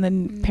played and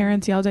then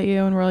parents yelled at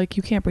you and were like,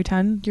 you can't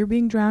pretend you're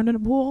being drowned in a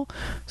pool,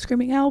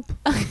 screaming help.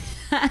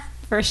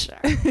 For sure.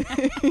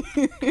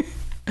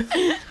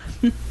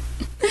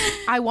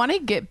 I want to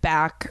get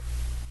back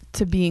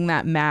to being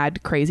that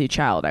mad, crazy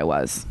child I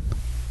was.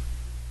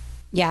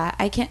 Yeah,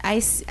 I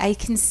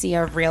can see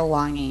a real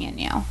longing in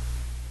you.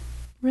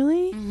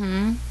 Really?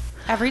 Mm-hmm.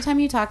 Every time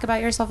you talk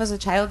about yourself as a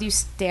child, you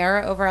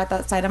stare over at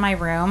that side of my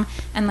room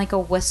and like a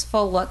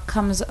wistful look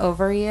comes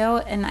over you,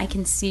 and I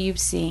can see you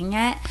seeing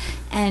it,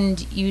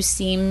 and you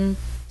seem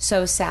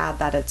so sad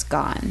that it's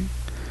gone.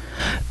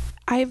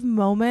 I have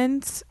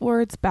moments where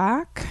it's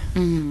back,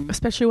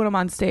 especially when I'm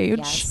on stage.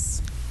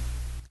 Yes.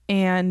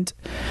 And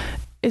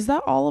is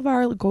that all of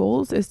our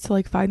goals, is to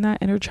like find that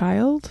inner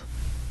child?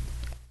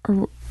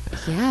 Or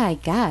Yeah, I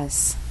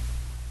guess.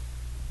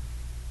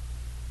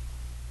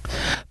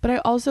 but I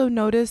also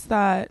noticed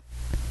that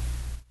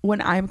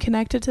when I'm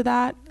connected to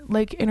that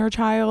like inner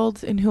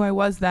child and who I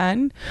was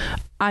then,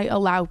 I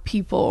allow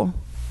people.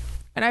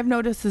 And I've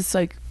noticed this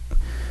like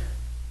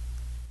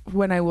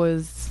when I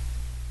was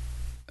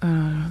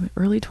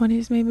early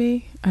 20s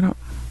maybe. I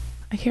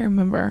can't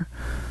remember.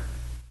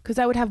 Because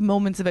I would have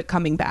moments of it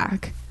coming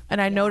back. And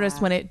I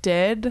noticed when it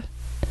did,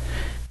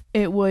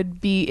 it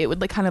would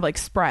like kind of like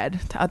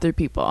spread to other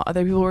people.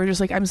 Other people were just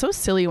like, I'm so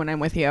silly when I'm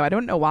with you. I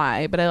don't know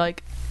why, but I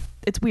like,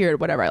 it's weird,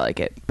 whatever, I like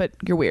it. But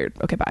you're weird.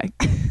 Okay, bye.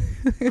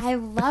 I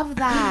love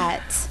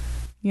that.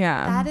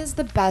 Yeah. That is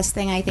the best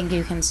thing I think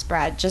you can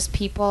spread. Just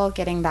people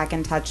getting back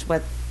in touch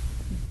with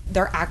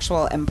their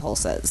actual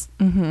impulses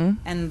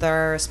and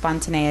their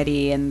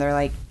spontaneity, and they're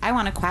like, I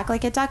want to quack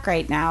like a duck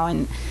right now.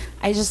 And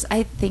I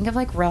think of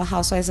like Real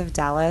Housewives of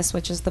Dallas,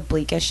 which is the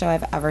bleakest show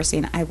I've ever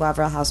seen. I love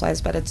Real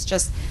Housewives, but it's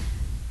just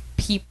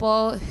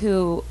people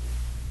who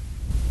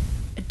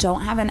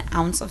don't have an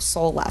ounce of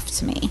soul left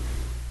to me.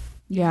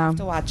 Yeah. You have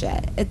to watch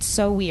it. It's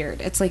so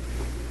weird. It's like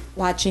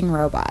watching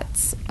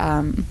robots.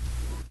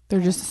 They're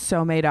just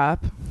so made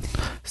up.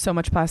 So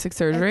much plastic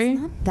surgery.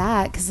 It's not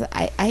that, because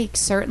I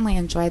certainly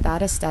enjoy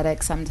that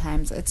aesthetic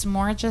sometimes. It's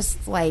more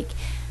just like,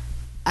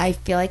 I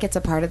feel like it's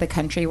a part of the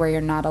country where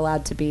you're not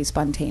allowed to be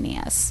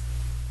spontaneous.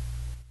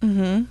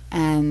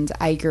 And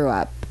I grew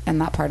up in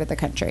that part of the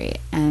country,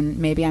 and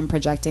maybe I'm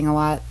projecting a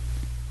lot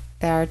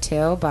there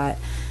too, but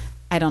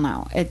I don't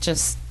know. It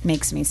just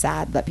makes me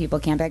sad that people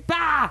can't be like,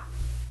 bah!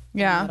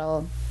 Yeah. In the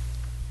middle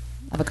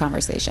of a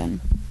conversation.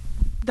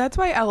 That's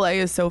why LA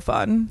is so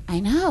fun. I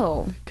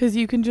know. Because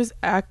you can just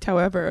act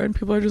however, and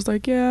people are just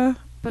like, yeah,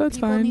 But that's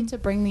people fine. need to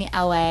bring the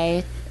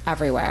LA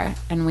everywhere,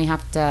 and we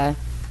have to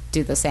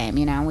do the same,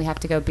 you know? We have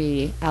to go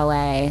be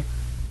LA.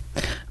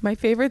 My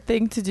favorite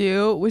thing to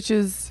do, which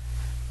is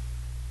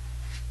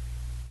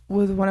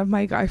with one of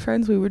my guy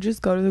friends, we would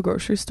just go to the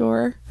grocery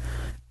store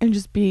and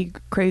just be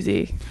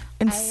crazy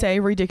and say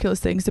ridiculous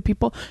things to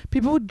people.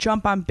 People would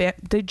jump on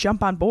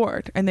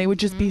board, and they would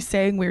just be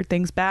saying weird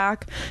things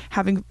back,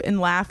 having and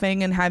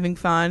laughing and having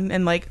fun,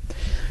 and like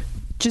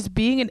just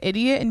being an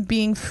idiot and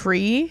being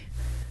free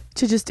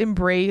to just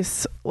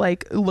embrace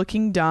like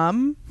looking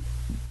dumb,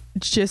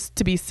 just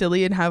to be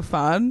silly and have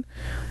fun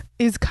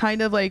is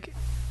kind of like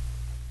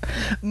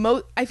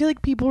I feel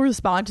like people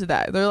respond to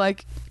that. They're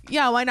like,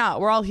 yeah, why not?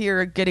 We're all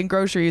here getting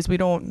groceries. We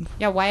don't.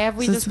 Yeah, why have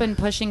we just been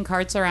pushing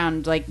carts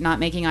around, like not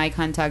making eye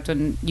contact,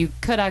 when you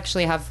could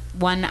actually have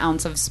 1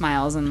 ounce of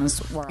smiles in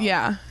this world?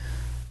 Yeah.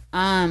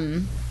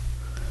 I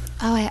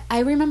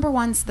remember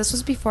once, this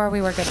was before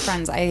we were good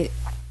friends, I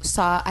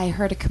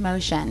heard a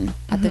commotion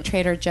at the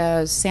Trader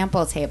Joe's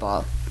sample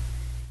table.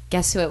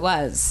 Guess who it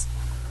was?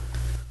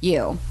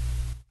 You.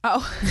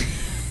 Oh.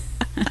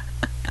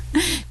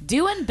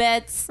 Doing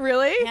bits.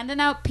 Really? Handing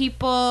out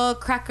people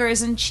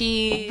crackers and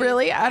cheese.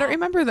 Really? I don't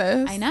remember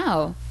this. I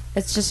know.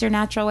 It's just your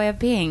natural way of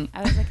being.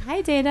 I was like,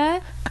 hi,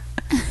 Data.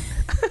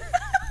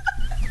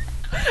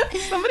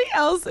 Somebody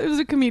else, it was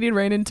a comedian,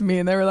 ran into me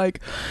and they were like,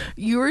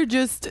 you were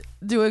just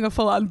doing a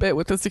full-on bit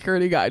with the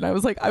security guy. And I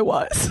was like, I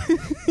was.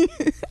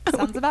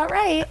 Sounds about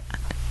right.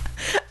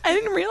 I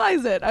didn't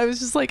realize it. I was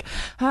just like,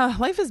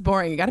 life is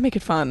boring. You got to make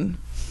it fun.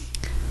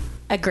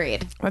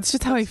 Agreed. That's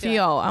just how I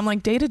feel. I'm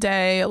like, day to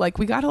day, like,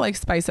 we got to like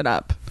spice it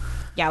up.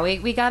 Yeah,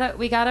 we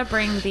gotta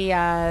bring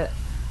the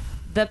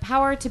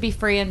power to be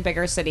free in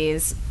bigger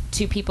cities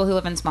to people who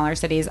live in smaller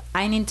cities.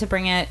 I need to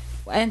bring it,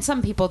 and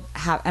some people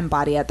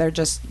embody it. They're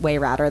just way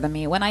radder than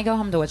me. When I go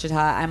home to Wichita,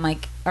 I'm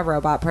like a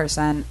robot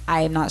person.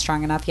 I am not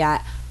strong enough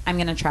yet. I'm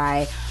gonna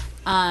try.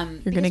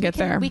 You're gonna get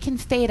there. We can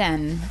fade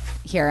in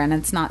here, and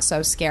it's not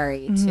so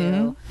scary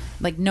to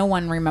like. No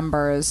one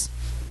remembers.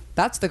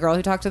 That's the girl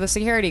who talked to the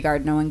security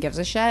guard. No one gives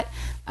a shit.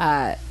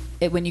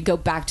 When you go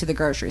back to the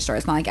grocery store,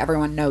 it's not like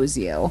everyone knows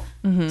you,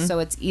 so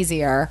it's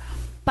easier.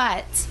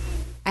 But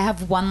I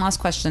have one last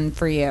question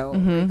for you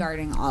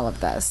regarding all of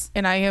this.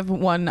 And I have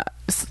one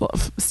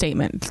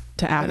statement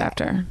to add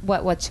after.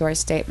 What's your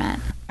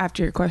statement?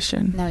 After your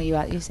question. No, you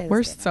say the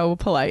We're statement. so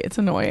polite. It's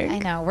annoying. I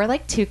know. We're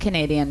like two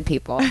Canadian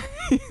people.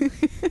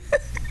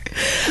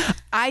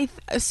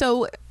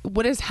 So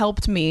what has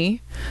helped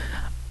me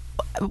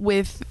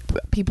with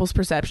people's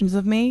perceptions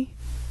of me,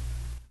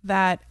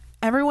 that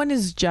everyone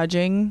is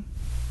judging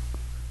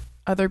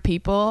other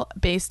people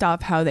based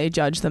off how they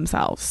judge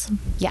themselves.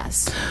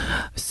 Yes.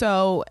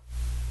 So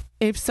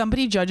if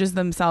somebody judges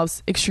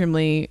themselves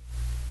extremely,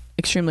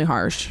 extremely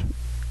harsh,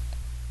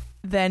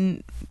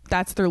 then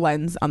that's their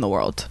lens on the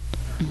world.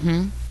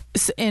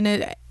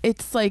 And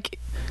it's like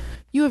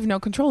you have no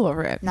control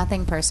over it.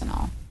 Nothing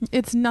personal.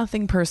 It's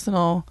nothing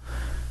personal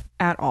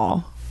at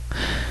all.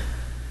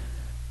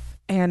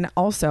 And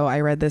also, I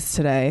read this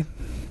today.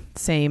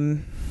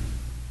 Same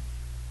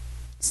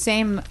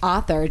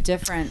author,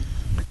 different.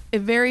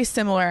 Very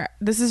similar.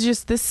 This is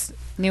just this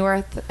New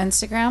Earth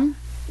Instagram.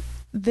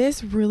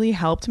 This really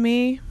helped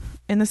me.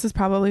 And this is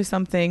probably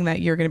something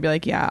that you're going to be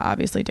like, yeah,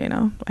 obviously,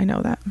 Dana, I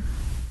know that.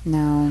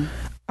 No.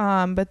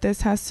 But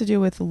this has to do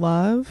with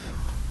love.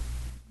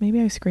 Maybe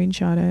I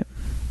screenshot it.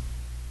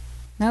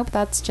 Nope,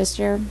 that's just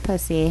your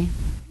pussy.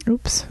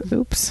 Oops.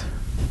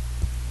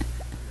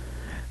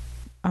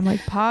 I'm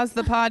like, pause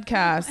the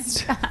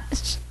podcast. Oh my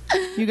gosh.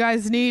 You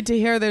guys need to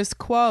hear this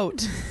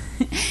quote.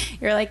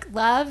 You're like,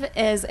 love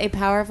is a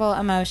powerful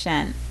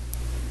emotion.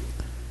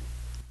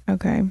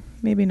 Okay,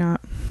 maybe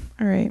not.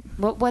 All right.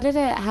 What did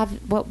it have?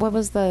 What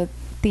was the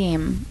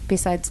theme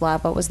besides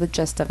love? What was the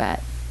gist of it?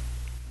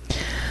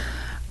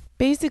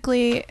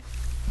 Basically,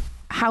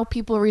 how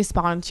people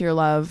respond to your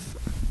love.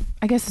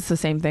 I guess it's the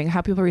same thing.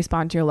 How people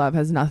respond to your love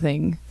has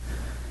nothing.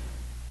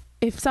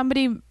 If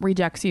somebody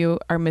rejects you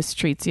or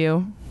mistreats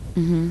you,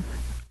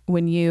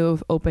 when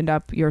you've opened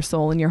up your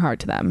soul and your heart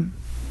to them,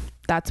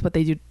 that's what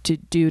they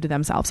do to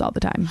themselves all the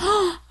time.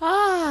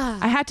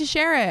 I had to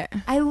share it.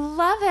 I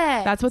love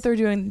it. That's what they're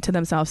doing to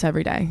themselves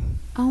every day.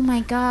 Oh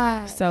my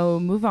God. So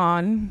move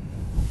on,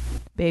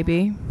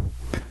 baby,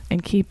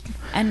 and keep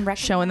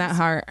showing that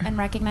heart. And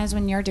recognize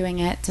when you're doing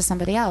it to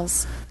somebody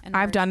else. And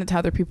I've done it to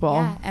other people.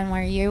 Yeah, and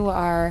where you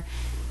are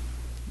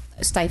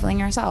stifling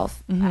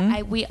yourself.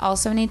 We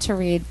also need to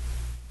read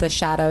The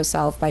Shadow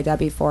Self by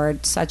Debbie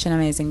Ford. Such an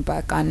amazing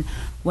book on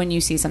when you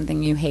see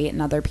something you hate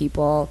in other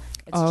people.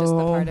 It's just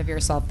the part of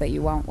yourself that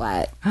you won't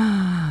let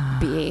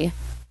be.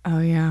 Oh,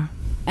 yeah.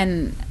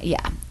 And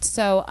yeah.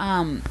 So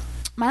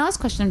my last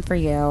question for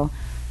you.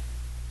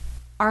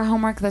 Our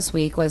homework this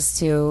week was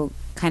to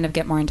kind of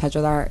get more in touch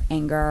with our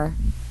anger,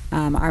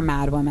 our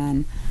mad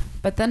women.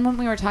 But then when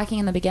we were talking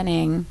in the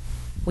beginning,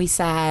 we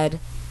said,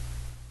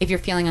 if you're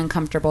feeling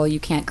uncomfortable, you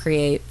can't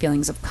create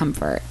feelings of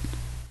comfort,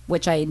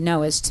 which I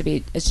know is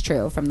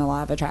true from the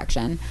law of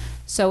attraction.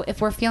 So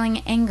if we're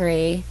feeling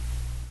angry,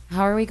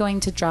 how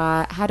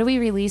do we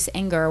release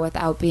anger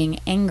without being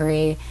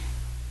angry?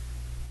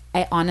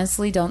 I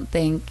honestly don't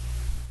think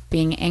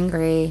being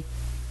angry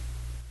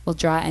will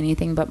draw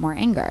anything but more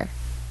anger.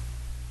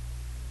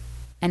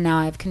 And now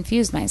I've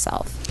confused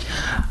myself.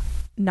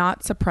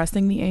 Not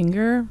suppressing the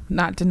anger,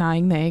 not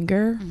denying the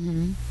anger,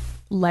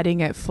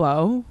 letting it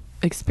flow,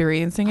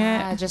 experiencing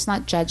it. Just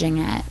not judging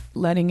it.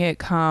 Letting it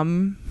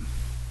come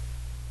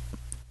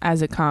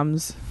as it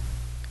comes,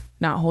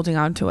 not holding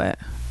on to it.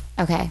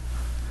 Okay.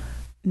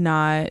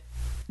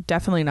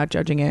 Definitely not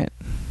judging it.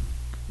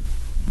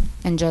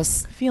 And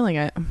just feeling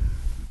it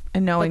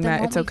and knowing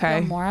that it's okay.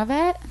 Feel more of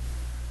it?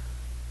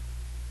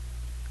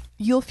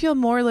 You'll feel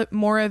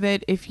more of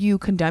it if you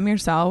condemn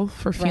yourself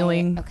for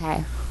feeling.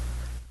 Okay.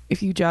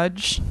 If you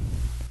judge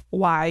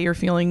why you're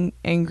feeling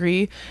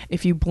angry,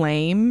 if you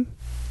blame,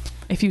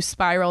 if you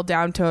spiral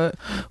down to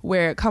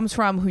where it comes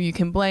from, who you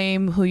can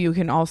blame, who you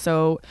can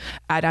also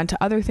add on to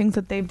other things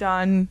that they've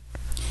done.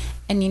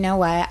 And you know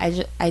what?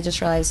 I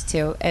just realized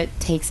too, it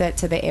takes it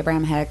to the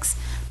Abraham Hicks.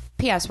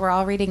 P.S. We're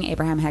all reading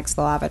Abraham Hicks,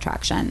 The Law of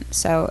Attraction.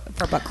 So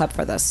for book club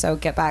for this. So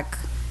get back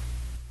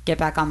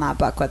on that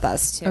book with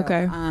us too.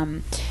 Okay.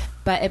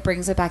 But it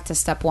brings it back to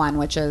step one,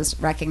 which is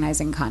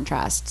recognizing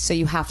contrast. So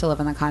you have to live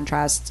in the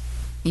contrast.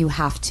 You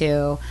have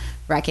to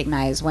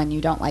recognize when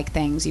you don't like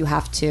things. You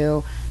have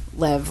to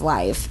live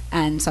life.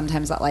 And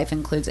sometimes that life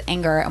includes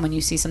anger. And when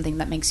you see something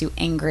that makes you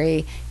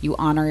angry, you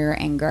honor your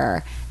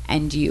anger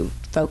and you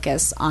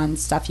focus on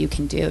stuff you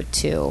can do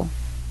to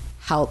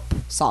help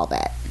solve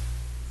it.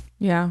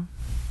 Yeah.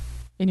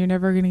 And you're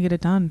never going to get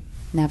it done.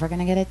 Never going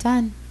to get it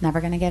done.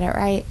 Never going to get it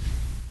right.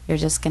 You're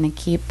just going to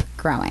keep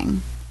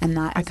growing. And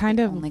that is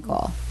the only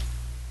goal.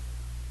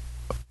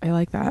 I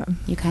like that.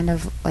 You kind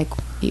of like...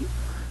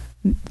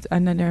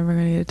 I'm never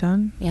going to get it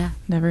done? Yeah.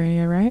 Never going to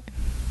get it right?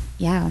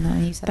 Yeah. And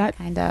then you said that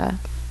kind of...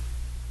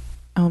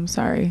 Oh, I'm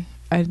sorry.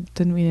 I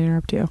didn't mean to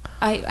interrupt you.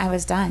 I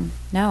was done.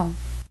 No.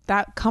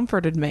 That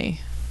comforted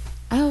me.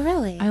 Oh,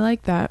 really? I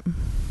like that.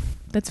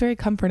 That's very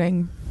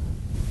comforting.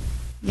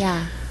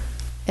 Yeah.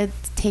 It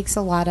takes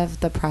a lot of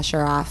the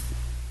pressure off.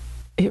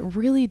 It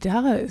really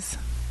does.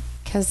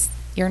 Because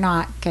you're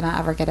not going to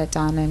ever get it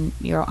done and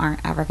you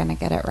aren't ever going to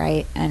get it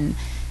right. And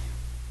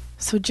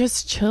so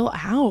just chill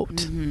out.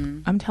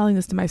 Mm-hmm. I'm telling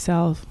this to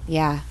myself.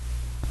 Yeah.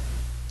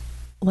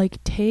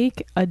 Like,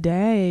 take a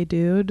day,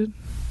 dude.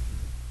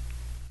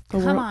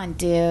 Come on,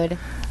 dude.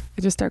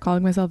 I just start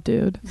calling myself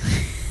dude.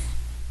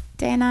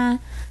 Dana,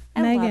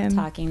 I Megan,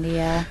 love talking to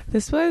you.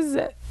 This was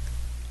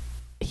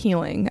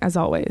healing, as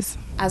always.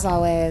 As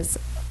always,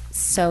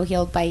 so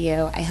healed by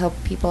you. I hope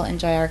people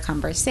enjoy our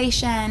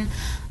conversation.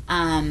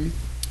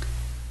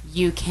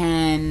 You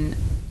can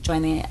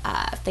join the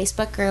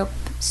Facebook group,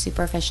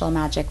 Superficial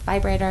Magic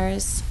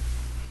Vibrators,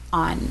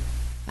 on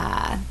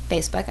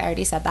Facebook. I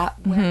already said that.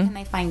 Where can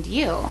they find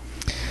you?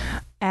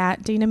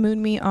 At Dana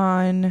Moonme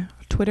on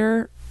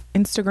Twitter,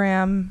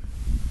 Instagram,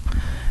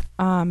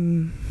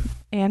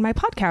 and my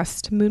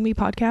podcast, Moonme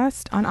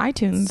Podcast, on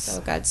iTunes.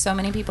 So good. So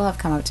many people have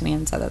come up to me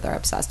and said that they're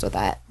obsessed with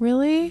it.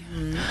 Really?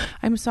 Mm-hmm.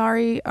 I'm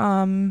sorry.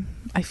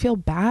 I feel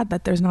bad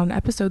that there's not an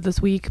episode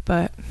this week,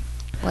 but...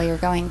 Well, you're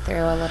going through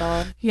a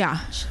little...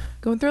 Yeah.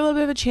 Going through a little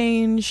bit of a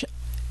change.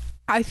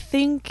 I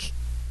think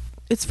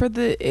it's for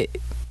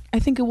I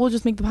think it will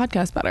just make the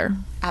podcast better.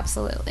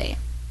 Absolutely.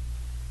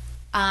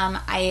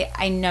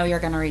 I know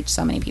you're going to reach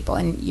so many people,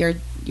 and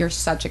you're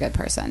such a good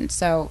person.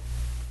 So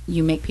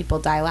you make people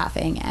die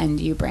laughing, and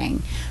you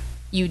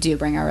do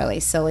bring a really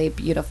silly,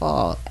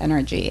 beautiful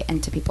energy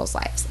into people's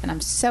lives, and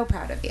I'm so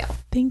proud of you.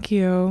 Thank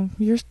you.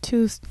 You're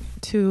too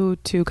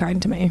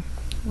kind to me.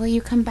 Will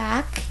you come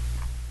back?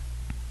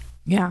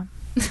 Yeah.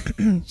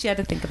 She had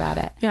to think about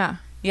it. Yeah.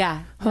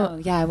 Yeah. Oh,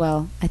 yeah, I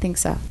will. I think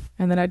so.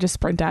 And then I just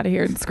sprint out of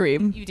here and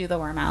scream. You do the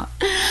worm out.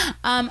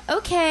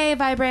 Okay,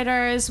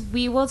 vibrators,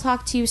 we will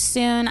talk to you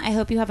soon. I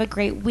hope you have a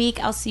great week.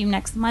 I'll see you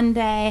next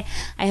Monday.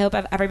 I hope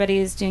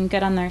everybody's doing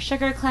good on their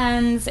sugar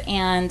cleanse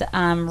and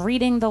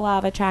reading The Law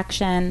of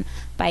Attraction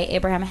by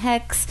Abraham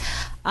Hicks.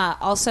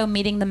 Also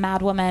meeting the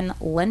madwoman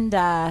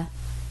Linda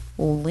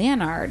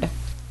Leonard.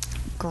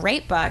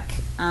 Great book.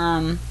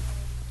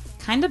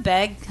 Kind of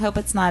big. Hope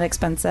it's not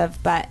expensive.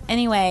 But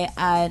anyway,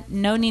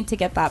 no need to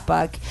get that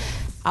book.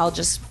 I'll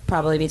just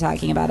probably be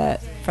talking about it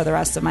for the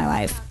rest of my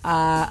life.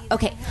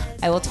 Okay,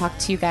 I will talk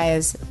to you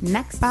guys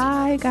next.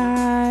 Bye,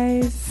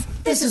 guys.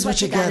 This is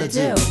what you gotta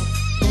do.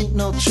 Ain't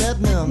no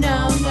treadmill.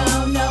 No,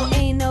 no, no,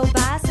 ain't no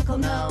bicycle.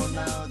 No,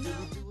 no.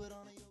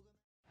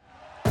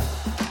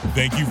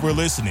 Thank you for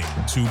listening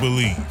to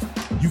Believe.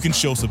 You can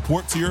show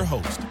support to your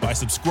host by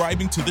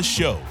subscribing to the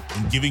show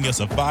and giving us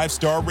a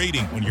 5-star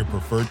rating on your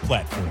preferred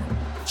platform.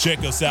 Check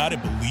us out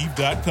at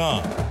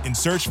Believe.com and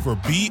search for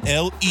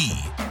BLEAV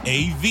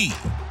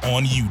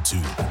on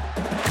YouTube.